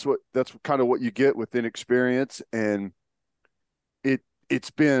that's kind of what you get with inexperience, and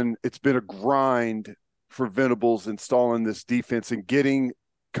it's been a grind for Venables installing this defense and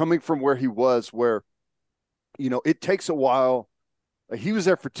coming from where he was, where it takes a while. He was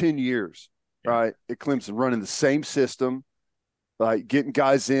there for 10 years, right, at Clemson, running the same system, like getting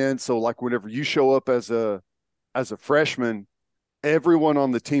guys in. So like whenever you show up as a freshman, everyone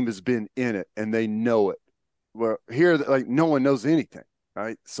on the team has been in it and they know it. Well, here, like no one knows anything,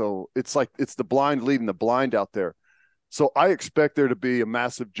 right? So it's like it's the blind leading the blind out there. So I expect there to be a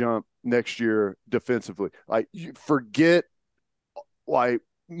massive jump next year defensively. Like you forget like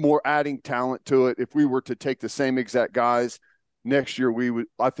more adding talent to it. If we were to take the same exact guys next year,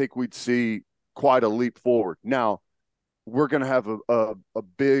 I think we'd see quite a leap forward. Now we're going to have a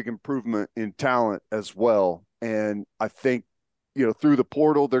big improvement in talent as well. And I think, through the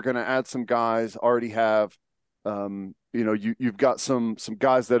portal, they're going to add some guys, already have, you've got some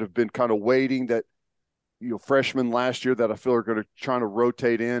guys that have been kind of waiting that, freshmen last year that I feel are going to try to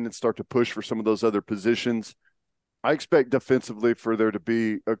rotate in and start to push for some of those other positions. I expect defensively for there to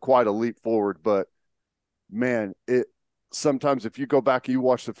be quite a leap forward, but man, sometimes if you go back and you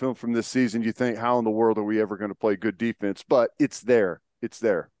watch the film from this season, you think, how in the world are we ever going to play good defense? But it's there. It's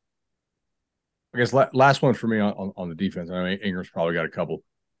there. I guess last one for me on the defense. I mean, Ingram's probably got a couple.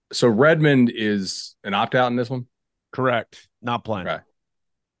 So Redmond is an opt-out in this one? Correct. Not playing. Okay.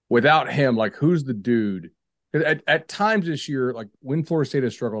 Without him, like who's the dude? At times this year, like when Florida State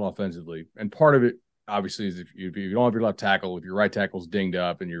has struggled offensively, and part of it obviously is if you don't have your left tackle, if your right tackle's dinged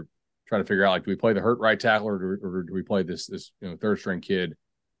up and you're trying to figure out, like, do we play the hurt right tackle or do we play this third string kid?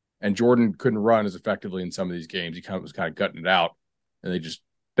 And Jordan couldn't run as effectively in some of these games. He was kind of gutting it out, and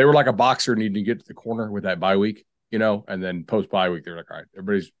they were like a boxer needing to get to the corner with that bye week, and then post bye week, they're like, all right,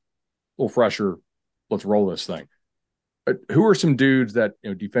 everybody's a little fresher. Let's roll this thing. But who are some dudes that,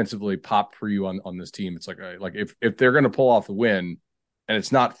 defensively pop for you on this team? It's like if they're going to pull off the win and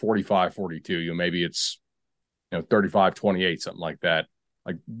it's not 45-42, maybe it's, 35-28, something like that.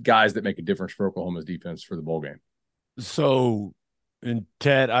 Like guys that make a difference for Oklahoma's defense for the bowl game. So And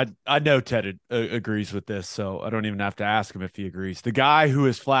Ted, I know Ted agrees with this, so I don't even have to ask him if he agrees. The guy who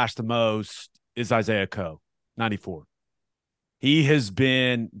has flashed the most is Isaiah Coe, 94. He has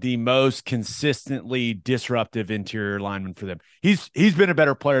been the most consistently disruptive interior lineman for them. He's been a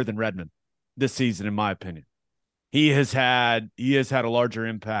better player than Redmond this season, in my opinion. He has had a larger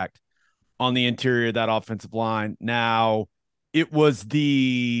impact on the interior of that offensive line. Now, it was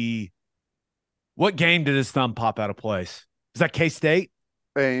what game did his thumb pop out of place? Is that K-State?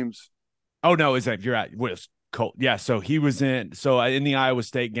 Ames. Oh no, you're right. It was Colt. Yeah, so he was in the Iowa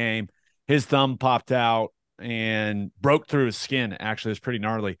State game, his thumb popped out and broke through his skin. Actually, it's pretty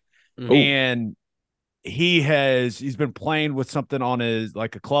gnarly. Ooh. And he's been playing with something on his,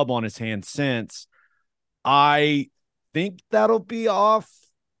 like a club on his hand since. I think that'll be off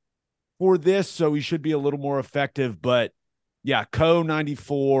for this, so he should be a little more effective. But yeah, Coe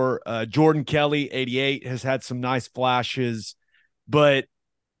 94, Jordan Kelly 88 has had some nice flashes, but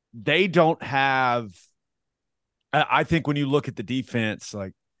they don't have. I think when you look at the defense,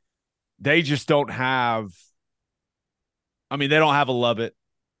 like they just don't have. I mean, they don't have a Lovett.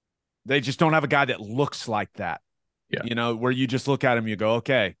 They just don't have a guy that looks like that. Yeah. You know, where you just look at him, you go,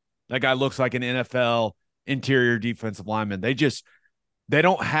 okay, that guy looks like an NFL interior defensive lineman. They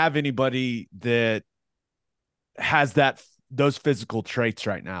don't have anybody that has those physical traits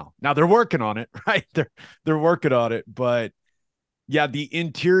right now. Now they're working on it, right? They're working on it, but yeah, the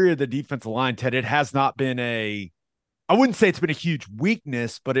interior of the defensive line, Ted, it has not been I wouldn't say it's been a huge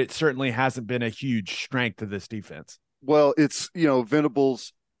weakness, but it certainly hasn't been a huge strength of this defense. Well, it's,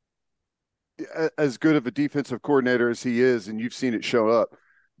 Venables, as good of a defensive coordinator as he is, and you've seen it show up,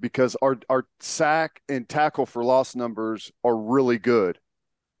 because our sack and tackle for loss numbers are really good,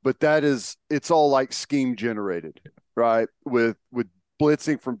 but it's all like scheme generated, right? With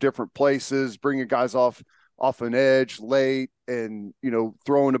blitzing from different places, bringing guys off an edge late, and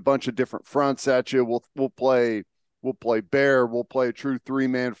throwing a bunch of different fronts at you. We'll play bear, we'll play a true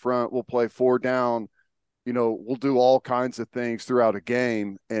 3-man front, we'll play 4 down. We'll do all kinds of things throughout a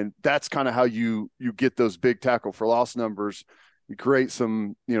game, and that's kind of how you get those big tackle for loss numbers. You create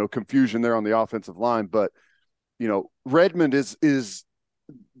some confusion there on the offensive line, but Redmond is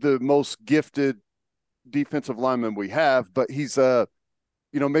the most gifted defensive lineman we have, but he's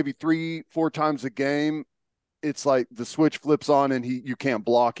maybe 3-4 times a game it's like the switch flips on and you can't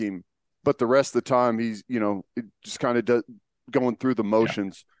block him, but the rest of the time he's it just kind of going through the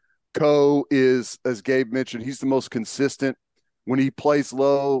motions. Yeah. Coe is, as Gabe mentioned, he's the most consistent. When he plays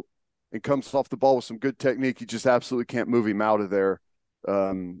low and comes off the ball with some good technique, you just absolutely can't move him out of there.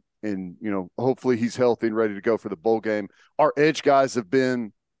 And hopefully he's healthy and ready to go for the bowl game. Our edge guys have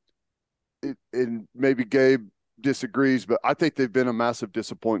been, and maybe Gabe disagrees, but I think they've been a massive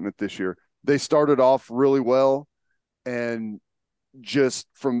disappointment this year. They started off really well, and just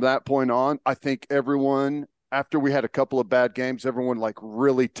from that point on, I think everyone, after we had a couple of bad games, everyone like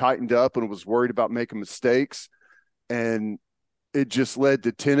really tightened up and was worried about making mistakes. And it just led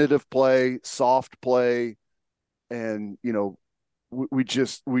to tentative play, soft play. And, we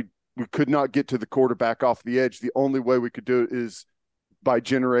could not get to the quarterback off the edge. The only way we could do it is by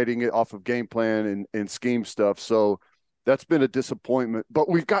generating it off of game plan and scheme stuff. So that's been a disappointment, but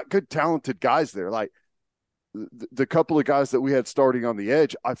we've got good, talented guys there. Like the couple of guys that we had starting on the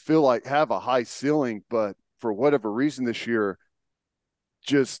edge, I feel like have a high ceiling, but for whatever reason this year,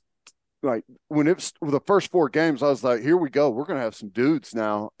 just like when it was the first 4 games, I was like, here we go. We're going to have some dudes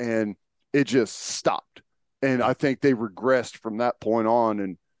now. And it just stopped. And I think they regressed from that point on.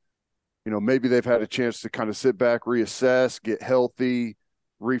 And, maybe they've had a chance to kind of sit back, reassess, get healthy,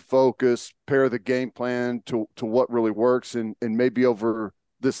 refocus, pair the game plan to what really works. And maybe over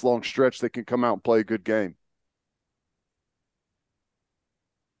this long stretch, they can come out and play a good game.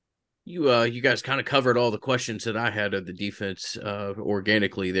 You guys kind of covered all the questions that I had of the defense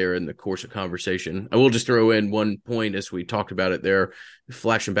organically there in the course of conversation. I will just throw in one point as we talked about it there,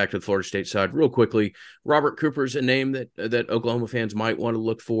 flashing back to the Florida State side real quickly. Robert Cooper's a name that Oklahoma fans might want to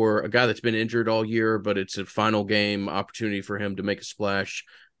look for, a guy that's been injured all year, but it's a final game opportunity for him to make a splash.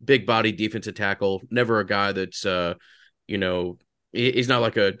 Big body defensive tackle, never a guy that's, he's not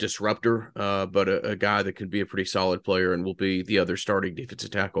like a disruptor, but a guy that could be a pretty solid player and will be the other starting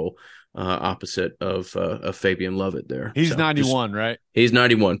defensive tackle opposite of Fabian Lovett there. He's 91, right? He's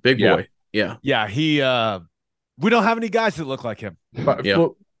 91. Big boy. Yeah. Yeah. He, we don't have any guys that look like him.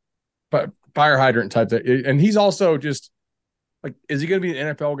 But fire hydrant type that. And he's also just like, is he going to be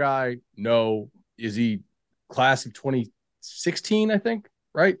an NFL guy? No. Is he class of 2016, I think?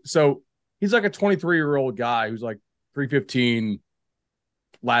 Right. So he's like a 23-year-old guy who's like 315,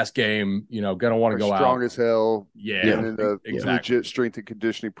 last game, going to want to go strong out. as hell. Yeah, and in a exactly. legit strength and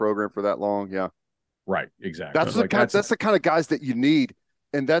conditioning program for that long. Yeah, right, exactly. That's the kind of guys that you need,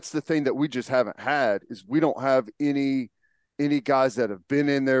 and that's the thing that we just haven't had is we don't have any guys that have been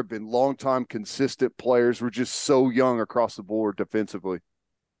in there, been long time consistent players. We're just so young across the board defensively.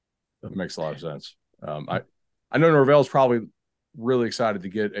 That makes a lot of sense. I know Norvell's probably really excited to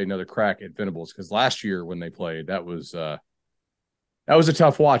get another crack at Venables because last year when they played, that was a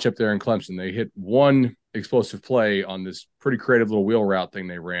tough watch up there in Clemson. They hit one explosive play on this pretty creative little wheel route thing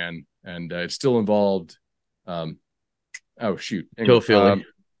they ran, and it still involved Toe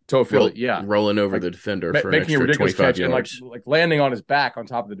Philly. Rolling over the defender for making an a ridiculous 25 catch yards. and like landing on his back on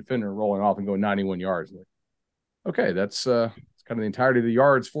top of the defender and rolling off and going 91 yards. Like, okay, that's kind of the entirety of the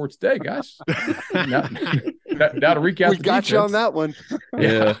yards for today, guys. now to recap, we got you on that one.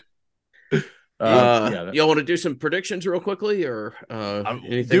 Yeah. Y'all want to do some predictions real quickly, or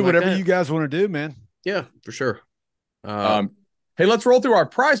anything? Do whatever like that? you guys want to do, man. Yeah, for sure. Hey, let's roll through our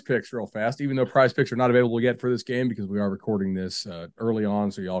prize picks real fast, even though prize picks are not available yet for this game because we are recording this early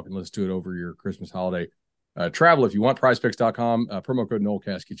on, so y'all can listen to it over your Christmas holiday travel. If you want, prizepicks.com, promo code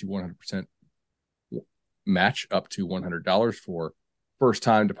Nolecast gets you 100% match up to $100 for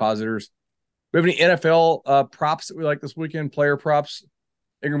first-time depositors. We have any NFL props that we like this weekend, player props?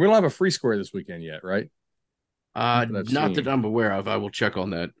 Ingrid, we don't have a free square this weekend yet, right? Not that I'm aware of. I will check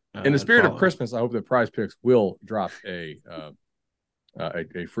on that. In the spirit of Christmas, I hope that Prize Picks will drop a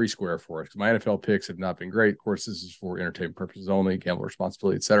free square for us because my NFL picks have not been great. Of course, this is for entertainment purposes only, gamble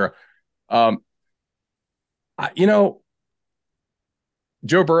responsibility, etc. Joe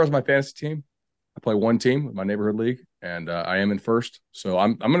Burrow is my fantasy team. I play one team with my neighborhood league, and I am in first. So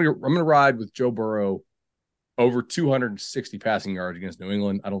I'm gonna ride with Joe Burrow over 260 passing yards against New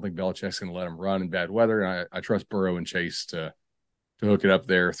England. I don't think Belichick's gonna let him run in bad weather, and I trust Burrow and Chase to hook it up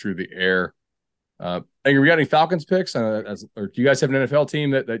there through the air. Angry, we got any Falcons picks? Or do you guys have an NFL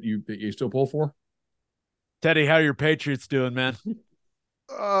team that you still pull for? Teddy, how are your Patriots doing, man?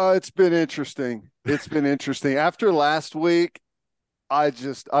 It's been interesting. After last week, I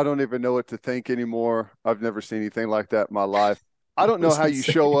don't even know what to think anymore. I've never seen anything like that in my life. I don't know how you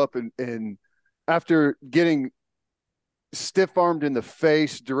show up and after getting stiff-armed in the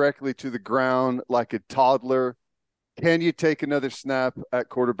face directly to the ground like a toddler, can you take another snap at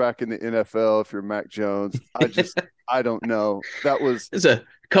quarterback in the NFL if you're Mac Jones? I don't know. There's a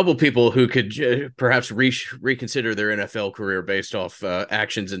couple people who could perhaps reconsider their NFL career based off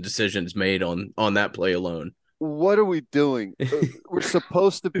actions and decisions made on that play alone. What are we doing? We're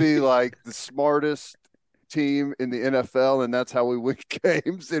supposed to be like the smartest team in the NFL, and that's how we win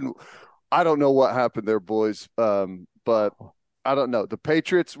games. And I don't know what happened there, boys. But I don't know. The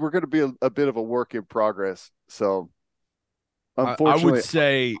Patriots, we're going to be a bit of a work in progress. So, unfortunately, I would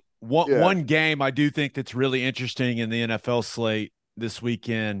say one game I do think that's really interesting in the NFL slate this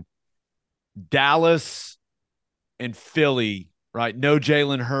weekend, Dallas and Philly, right? No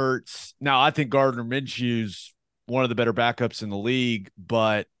Jalen Hurts. Now, I think Gardner Minshew's one of the better backups in the league,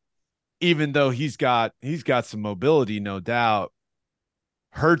 but even though he's got some mobility, no doubt,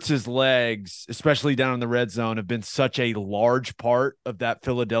 Hurts's legs, especially down in the red zone, have been such a large part of that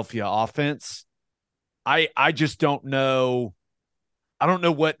Philadelphia offense. I just don't know. I don't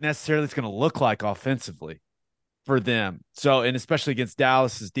know what necessarily it's going to look like offensively for them. So, and especially against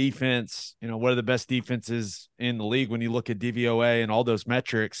Dallas's defense, one of the best defenses in the league when you look at DVOA and all those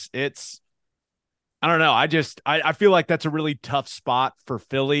metrics. I don't know. I feel like that's a really tough spot for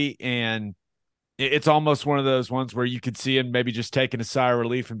Philly, and it's almost one of those ones where you could see him maybe just taking a sigh of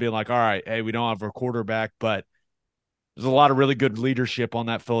relief and being like, all right, hey, we don't have our quarterback, but there's a lot of really good leadership on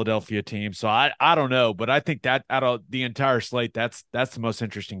that Philadelphia team. So I don't know, but I think that out of the entire slate, that's the most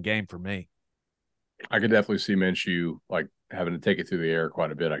interesting game for me. I could definitely see Minshew like having to take it through the air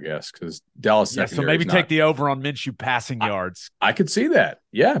quite a bit, I guess, because Dallas. Yeah, so maybe take the over on Minshew passing yards. I could see that.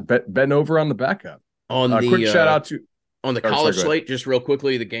 Yeah, betting over on the backup. Quick shout out to on the college slate, just real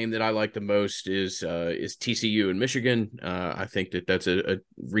quickly. The game that I like the most is TCU and Michigan. I think that's a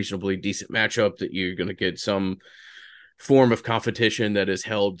reasonably decent matchup that you're going to get some form of competition that is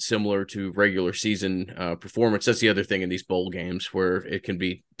held similar to regular season performance. That's the other thing in these bowl games where it can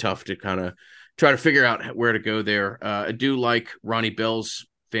be tough to kind of try to figure out where to go there. I do like Ronnie Bell's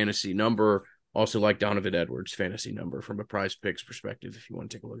fantasy number. Also like Donovan Edwards' fantasy number from a Prize Picks perspective, if you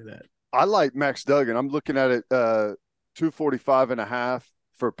want to take a look at that. I like Max Duggan. I'm looking at it 245.5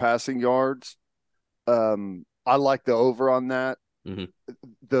 for passing yards. I like the over on that. Mm-hmm.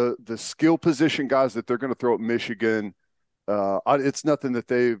 The skill position guys that they're going to throw at Michigan, it's nothing that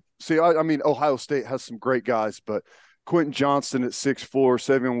they've – see, I mean, Ohio State has some great guys, but Quentin Johnston at 6'4",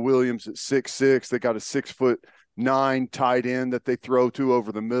 Savion Williams at 6'6". They got a 6'9" tight end that they throw to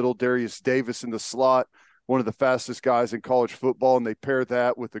over the middle. Darius Davis in the slot, one of the fastest guys in college football, and they pair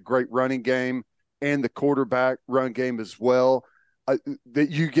that with a great running game and the quarterback run game as well. That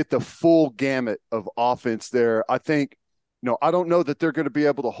you get the full gamut of offense there. I think, I don't know that they're going to be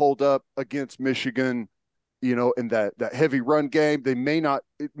able to hold up against Michigan, in that heavy run game. They may not.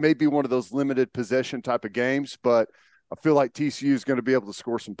 It may be one of those limited possession type of games, but I feel like TCU is going to be able to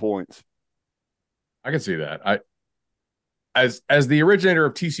score some points. I can see that. As the originator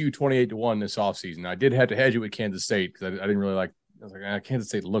of TCU 28-1 this offseason, I did have to hedge it with Kansas State because I didn't really like. I was like, Kansas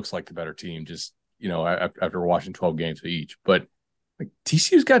State looks like the better team, just after watching 12 games of each. But like,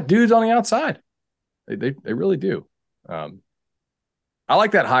 TCU's got dudes on the outside. They really do. I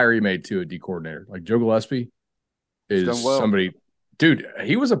like that hire he made too, a D coordinator. Like Joe Gillespie is somebody, dude.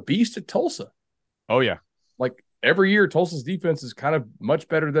 He was a beast at Tulsa. Oh yeah, like every year, Tulsa's defense is kind of much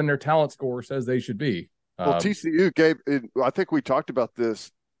better than their talent score says they should be. Well, TCU I think we talked about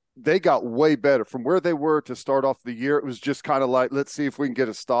this. They got way better from where they were to start off the year. It was just kind of like, let's see if we can get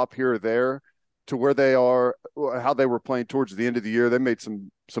a stop here or there, to where they are, how they were playing towards the end of the year. They made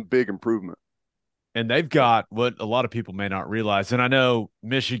some big improvement. And they've got what a lot of people may not realize. And I know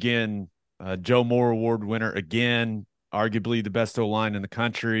Michigan, Joe Moore Award winner again, arguably the best O-line in the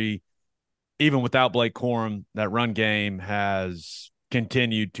country. Even without Blake Corum, that run game has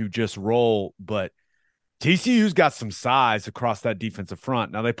continued to just roll. But TCU's got some size across that defensive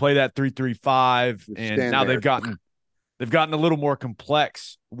front. Now they play that 3-3-5, and now they've gotten a little more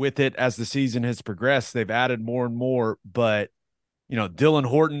complex with it as the season has progressed. They've added more and more, but Dylan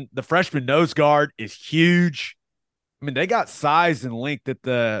Horton, the freshman nose guard, is huge. I mean, they got size and length at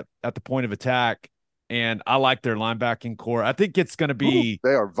the point of attack, and I like their linebacking core. I think it's going to be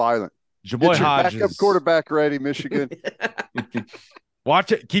they are violent. Jamoy Hodges, backup quarterback ready, Michigan.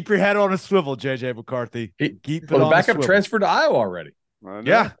 Watch it. Keep your head on a swivel, JJ McCarthy. Keep it on the backup a transferred to Iowa already.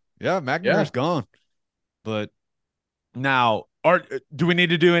 Yeah, McNamara's gone. But now, do we need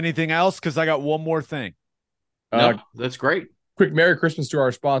to do anything else? Because I got one more thing. No, that's great. Quick Merry Christmas to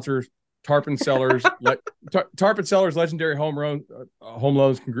our sponsors, Tarpon Sellers, Tarpon Sellers, Legendary Home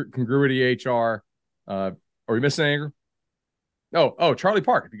Loans, Congruity HR. Are we missing anything? Oh, Charlie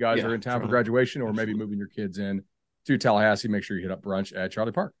Park. If you guys are in town for graduation or maybe moving your kids in to Tallahassee, make sure you hit up brunch at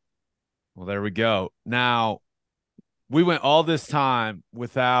Charlie Park. Well, there we go. Now, we went all this time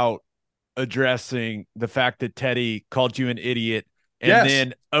without addressing the fact that Teddy called you an idiot, and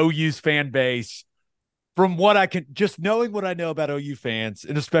then OU's fan base, from what I can, just knowing what I know about OU fans,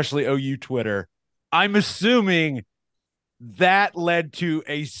 and especially OU Twitter, I'm assuming that led to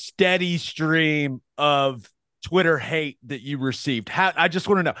a steady stream of Twitter hate that you received. I just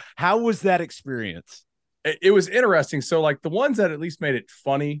want to know, how was that experience? It was interesting. So like the ones that at least made it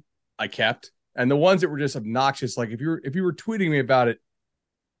funny, I kept, and the ones that were just obnoxious, like if you were tweeting me about it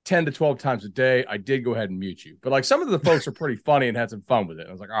 10 to 12 times a day, I did go ahead and mute you. But like some of the folks are pretty funny and had some fun with it.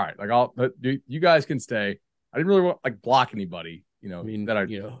 I was like, all right, like you guys can stay. I didn't really want like block anybody,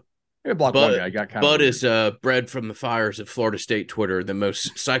 maybe block one guy. I got kind Bud is bred from the fires of Florida State Twitter, the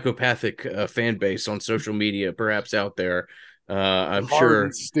most psychopathic fan base on social media perhaps out there. I'm sure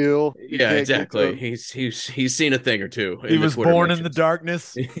still. Yeah, exactly. He's seen a thing or two. He was born in the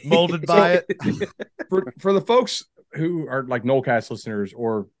darkness, molded by it. For the folks who are like Nolecast listeners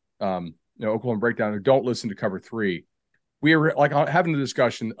or Oklahoma Breakdown who don't listen to Cover 3, we are like having a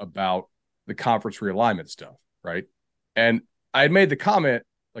discussion about the conference realignment stuff, right? And I had made the comment,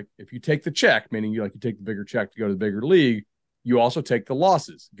 like, if you take the check, meaning you take the bigger check to go to the bigger league, you also take the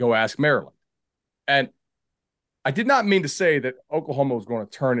losses. Go ask Maryland. And I did not mean to say that Oklahoma was going to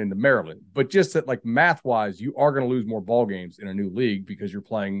turn into Maryland, but just that, like, math-wise, you are going to lose more ball games in a new league because you're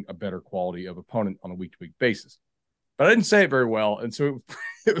playing a better quality of opponent on a week-to-week basis. But I didn't say it very well, and so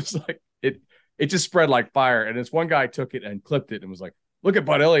it was like it just spread like fire. And this one guy took it and clipped it and was like, "Look at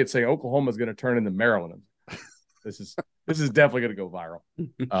Bud Elliott saying Oklahoma's going to turn into Maryland. This is definitely going to go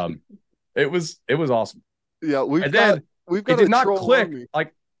viral." It was awesome. Yeah, we've got. It did not click.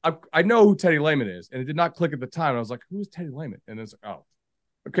 Like I know who Teddy Lehman is, and it did not click at the time. And I was like, "Who is Teddy Lehman?" And it's like, "Oh,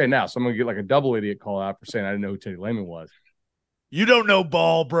 okay." Now, so I'm going to get like a double idiot call out for saying I didn't know who Teddy Lehman was. You don't know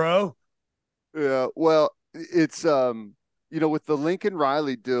ball, bro. Yeah, well, it's with the Lincoln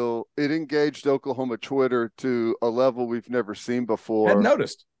Riley deal, it engaged Oklahoma Twitter to a level we've never seen before. I had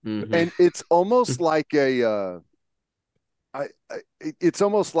noticed, and it's almost like it's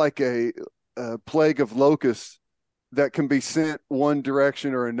almost like a plague of locusts that can be sent one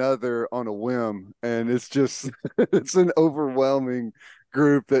direction or another on a whim, and it's just it's an overwhelming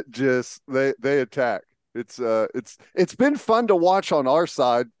group that just they attack. It's been fun to watch on our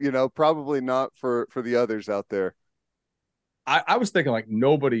side, probably not for the others out there. I was thinking like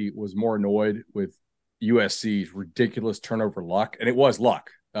nobody was more annoyed with USC's ridiculous turnover luck, and it was luck,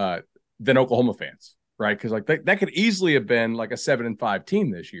 than Oklahoma fans, right? Because like that could easily have been like a 7-5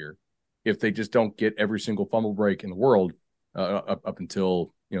 team this year if they just don't get every single fumble break in the world up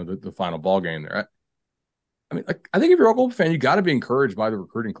until the final ball game there. I mean, like, I think if you're an Oklahoma fan, you got to be encouraged by the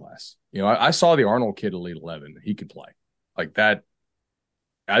recruiting class. I saw the Arnold kid Elite 11. He could play like that.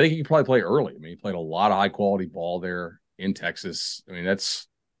 I think he could probably play early. I mean, he played a lot of high quality ball there in Texas. I mean, just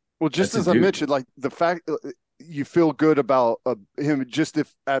as I mentioned, like the fact you feel good about him just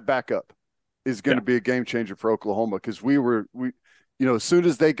if at backup is going to be a game changer for Oklahoma, because we as soon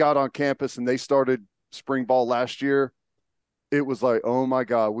as they got on campus and they started spring ball last year, it was like, oh my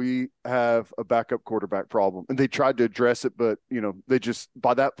God, we have a backup quarterback problem. And they tried to address it, but they just,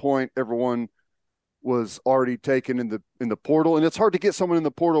 by that point, everyone was already taken in the portal. And it's hard to get someone in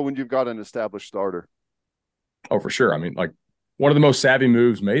the portal when you've got an established starter. Oh, for sure. I mean, like one of the most savvy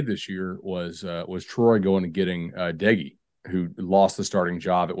moves made this year was Troy going and getting Deggy, who lost the starting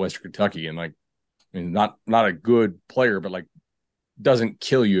job at Western Kentucky. And like, I mean, not a good player, but like doesn't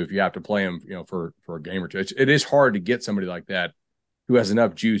kill you if you have to play him, for a game or two. It is hard to get somebody like that who has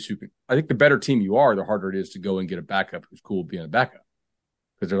enough juice. I think the better team you are, the harder it is to go and get a backup who's cool being a backup,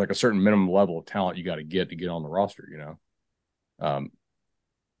 because there's like a certain minimum level of talent you got to get on the roster,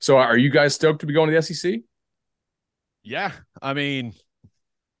 So are you guys stoked to be going to the SEC? Yeah. I mean,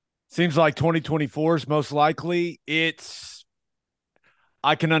 seems like 2024 is most likely.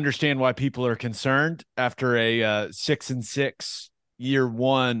 I can understand why people are concerned after a 6-6 year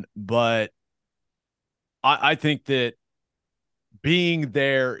one, but I think that being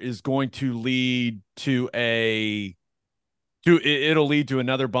there is going to lead to it'll lead to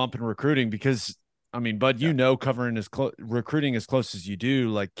another bump in recruiting, because I mean, Bud, covering recruiting as close as you do,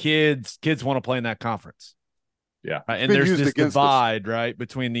 like kids want to play in that conference. Yeah. And there's this divide, right,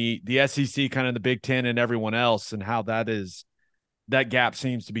 between the SEC, kind of the Big Ten, and everyone else, and how that gap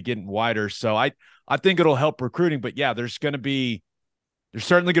seems to be getting wider. So I think it'll help recruiting, but yeah, there's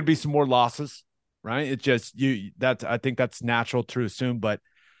certainly going to be some more losses, right? It's just I think that's natural to assume, but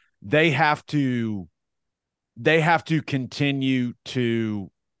they have to continue to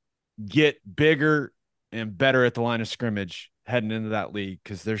get bigger and better at the line of scrimmage heading into that league,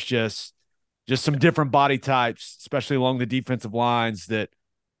 because there's just some different body types, especially along the defensive lines, that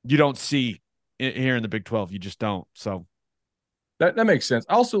you don't see here in the Big 12. You just don't. So that makes sense.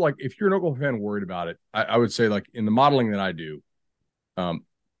 Also, like, if you're an Oklahoma fan worried about it, I would say, like, in the modeling that I do,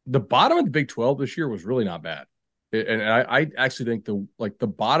 the bottom of the Big 12 this year was really not bad. And I actually think the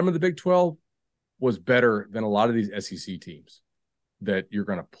bottom of the Big 12 was better than a lot of these SEC teams that you're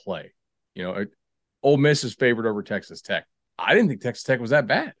going to play. Ole Miss is favored over Texas Tech. I didn't think Texas Tech was that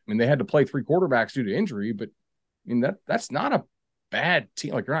bad. I mean, they had to play 3 quarterbacks due to injury, but I mean, that's not a bad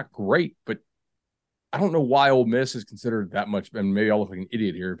team. Like, they're not great, but I don't know why Ole Miss is considered that much. And maybe I'll look like an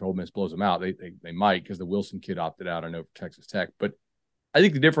idiot here if Ole Miss blows them out. They might, because the Wilson kid opted out, I know, for Texas Tech. But I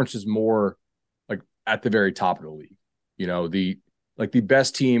think the difference is more like at the very top of the league. The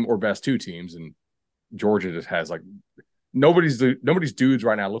best team or best 2 teams, and Georgia just has like nobody's dudes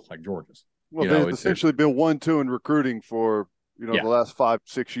right now look like Georgia's. Well, they've essentially been 1-2 in recruiting for the last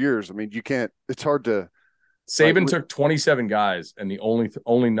 5-6 years. I mean, you can't. It's hard to. Saban took 27 guys, and the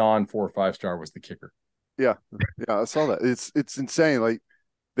only non 4 or 5-star was the kicker. Yeah, I saw that. It's insane. Like,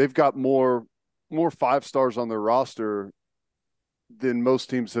 they've got more 5 stars on their roster than most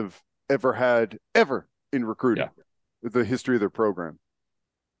teams have ever had in recruiting with the history of their program.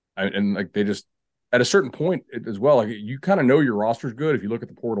 And like, they just, at a certain point as well, like, you kind of know your roster's good if you look at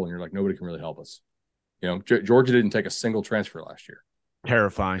the portal and you're like, nobody can really help us. Georgia didn't take a single transfer last year.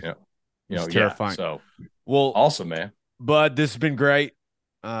 Terrifying. Terrifying. So, well, awesome, man. Bud, this has been great.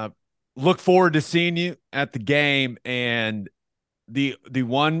 Look forward to seeing you at the game. And the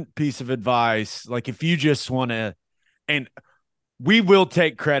one piece of advice, like, if you just want to, and we will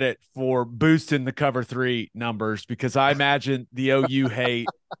take credit for boosting the cover 3 numbers, because I imagine the OU hate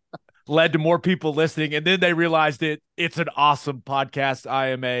led to more people listening, and then they realized it's an awesome podcast.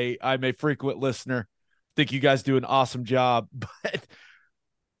 I'm a frequent listener. I think you guys do an awesome job. But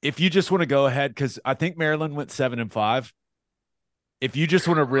if you just want to go ahead, because I think Maryland went 7-5. If you just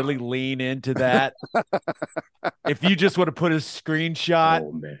want to really lean into that, if you just want to put a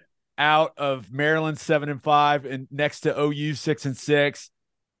screenshot out of Maryland 7-5 and next to OU 6-6,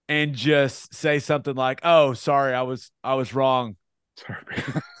 and just say something like, "Oh, sorry, I was wrong." Sorry.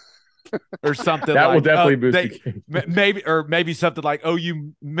 or something. That like, will definitely boost the game. maybe something like,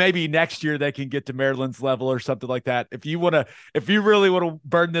 you maybe next year they can get to Maryland's level or something like that. If you really want to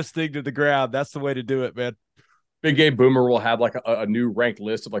burn this thing to the ground, that's the way to do it, man. Big Game Boomer will have like a new ranked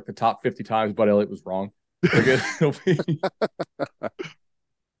list of like the top 50 times Bud Elliott was wrong.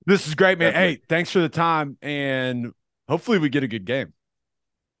 This is great, man. Definitely. Hey, thanks for the time, and hopefully we get a good game.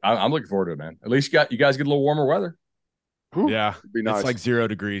 I'm looking forward to it, man. At least you guys get a little warmer weather. Whew, Yeah, it'd be nice. It's like 0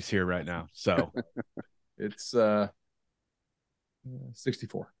 degrees here right now, so it's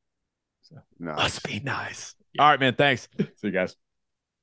 64. So nice. Must be nice. All right, man. Thanks. See you guys.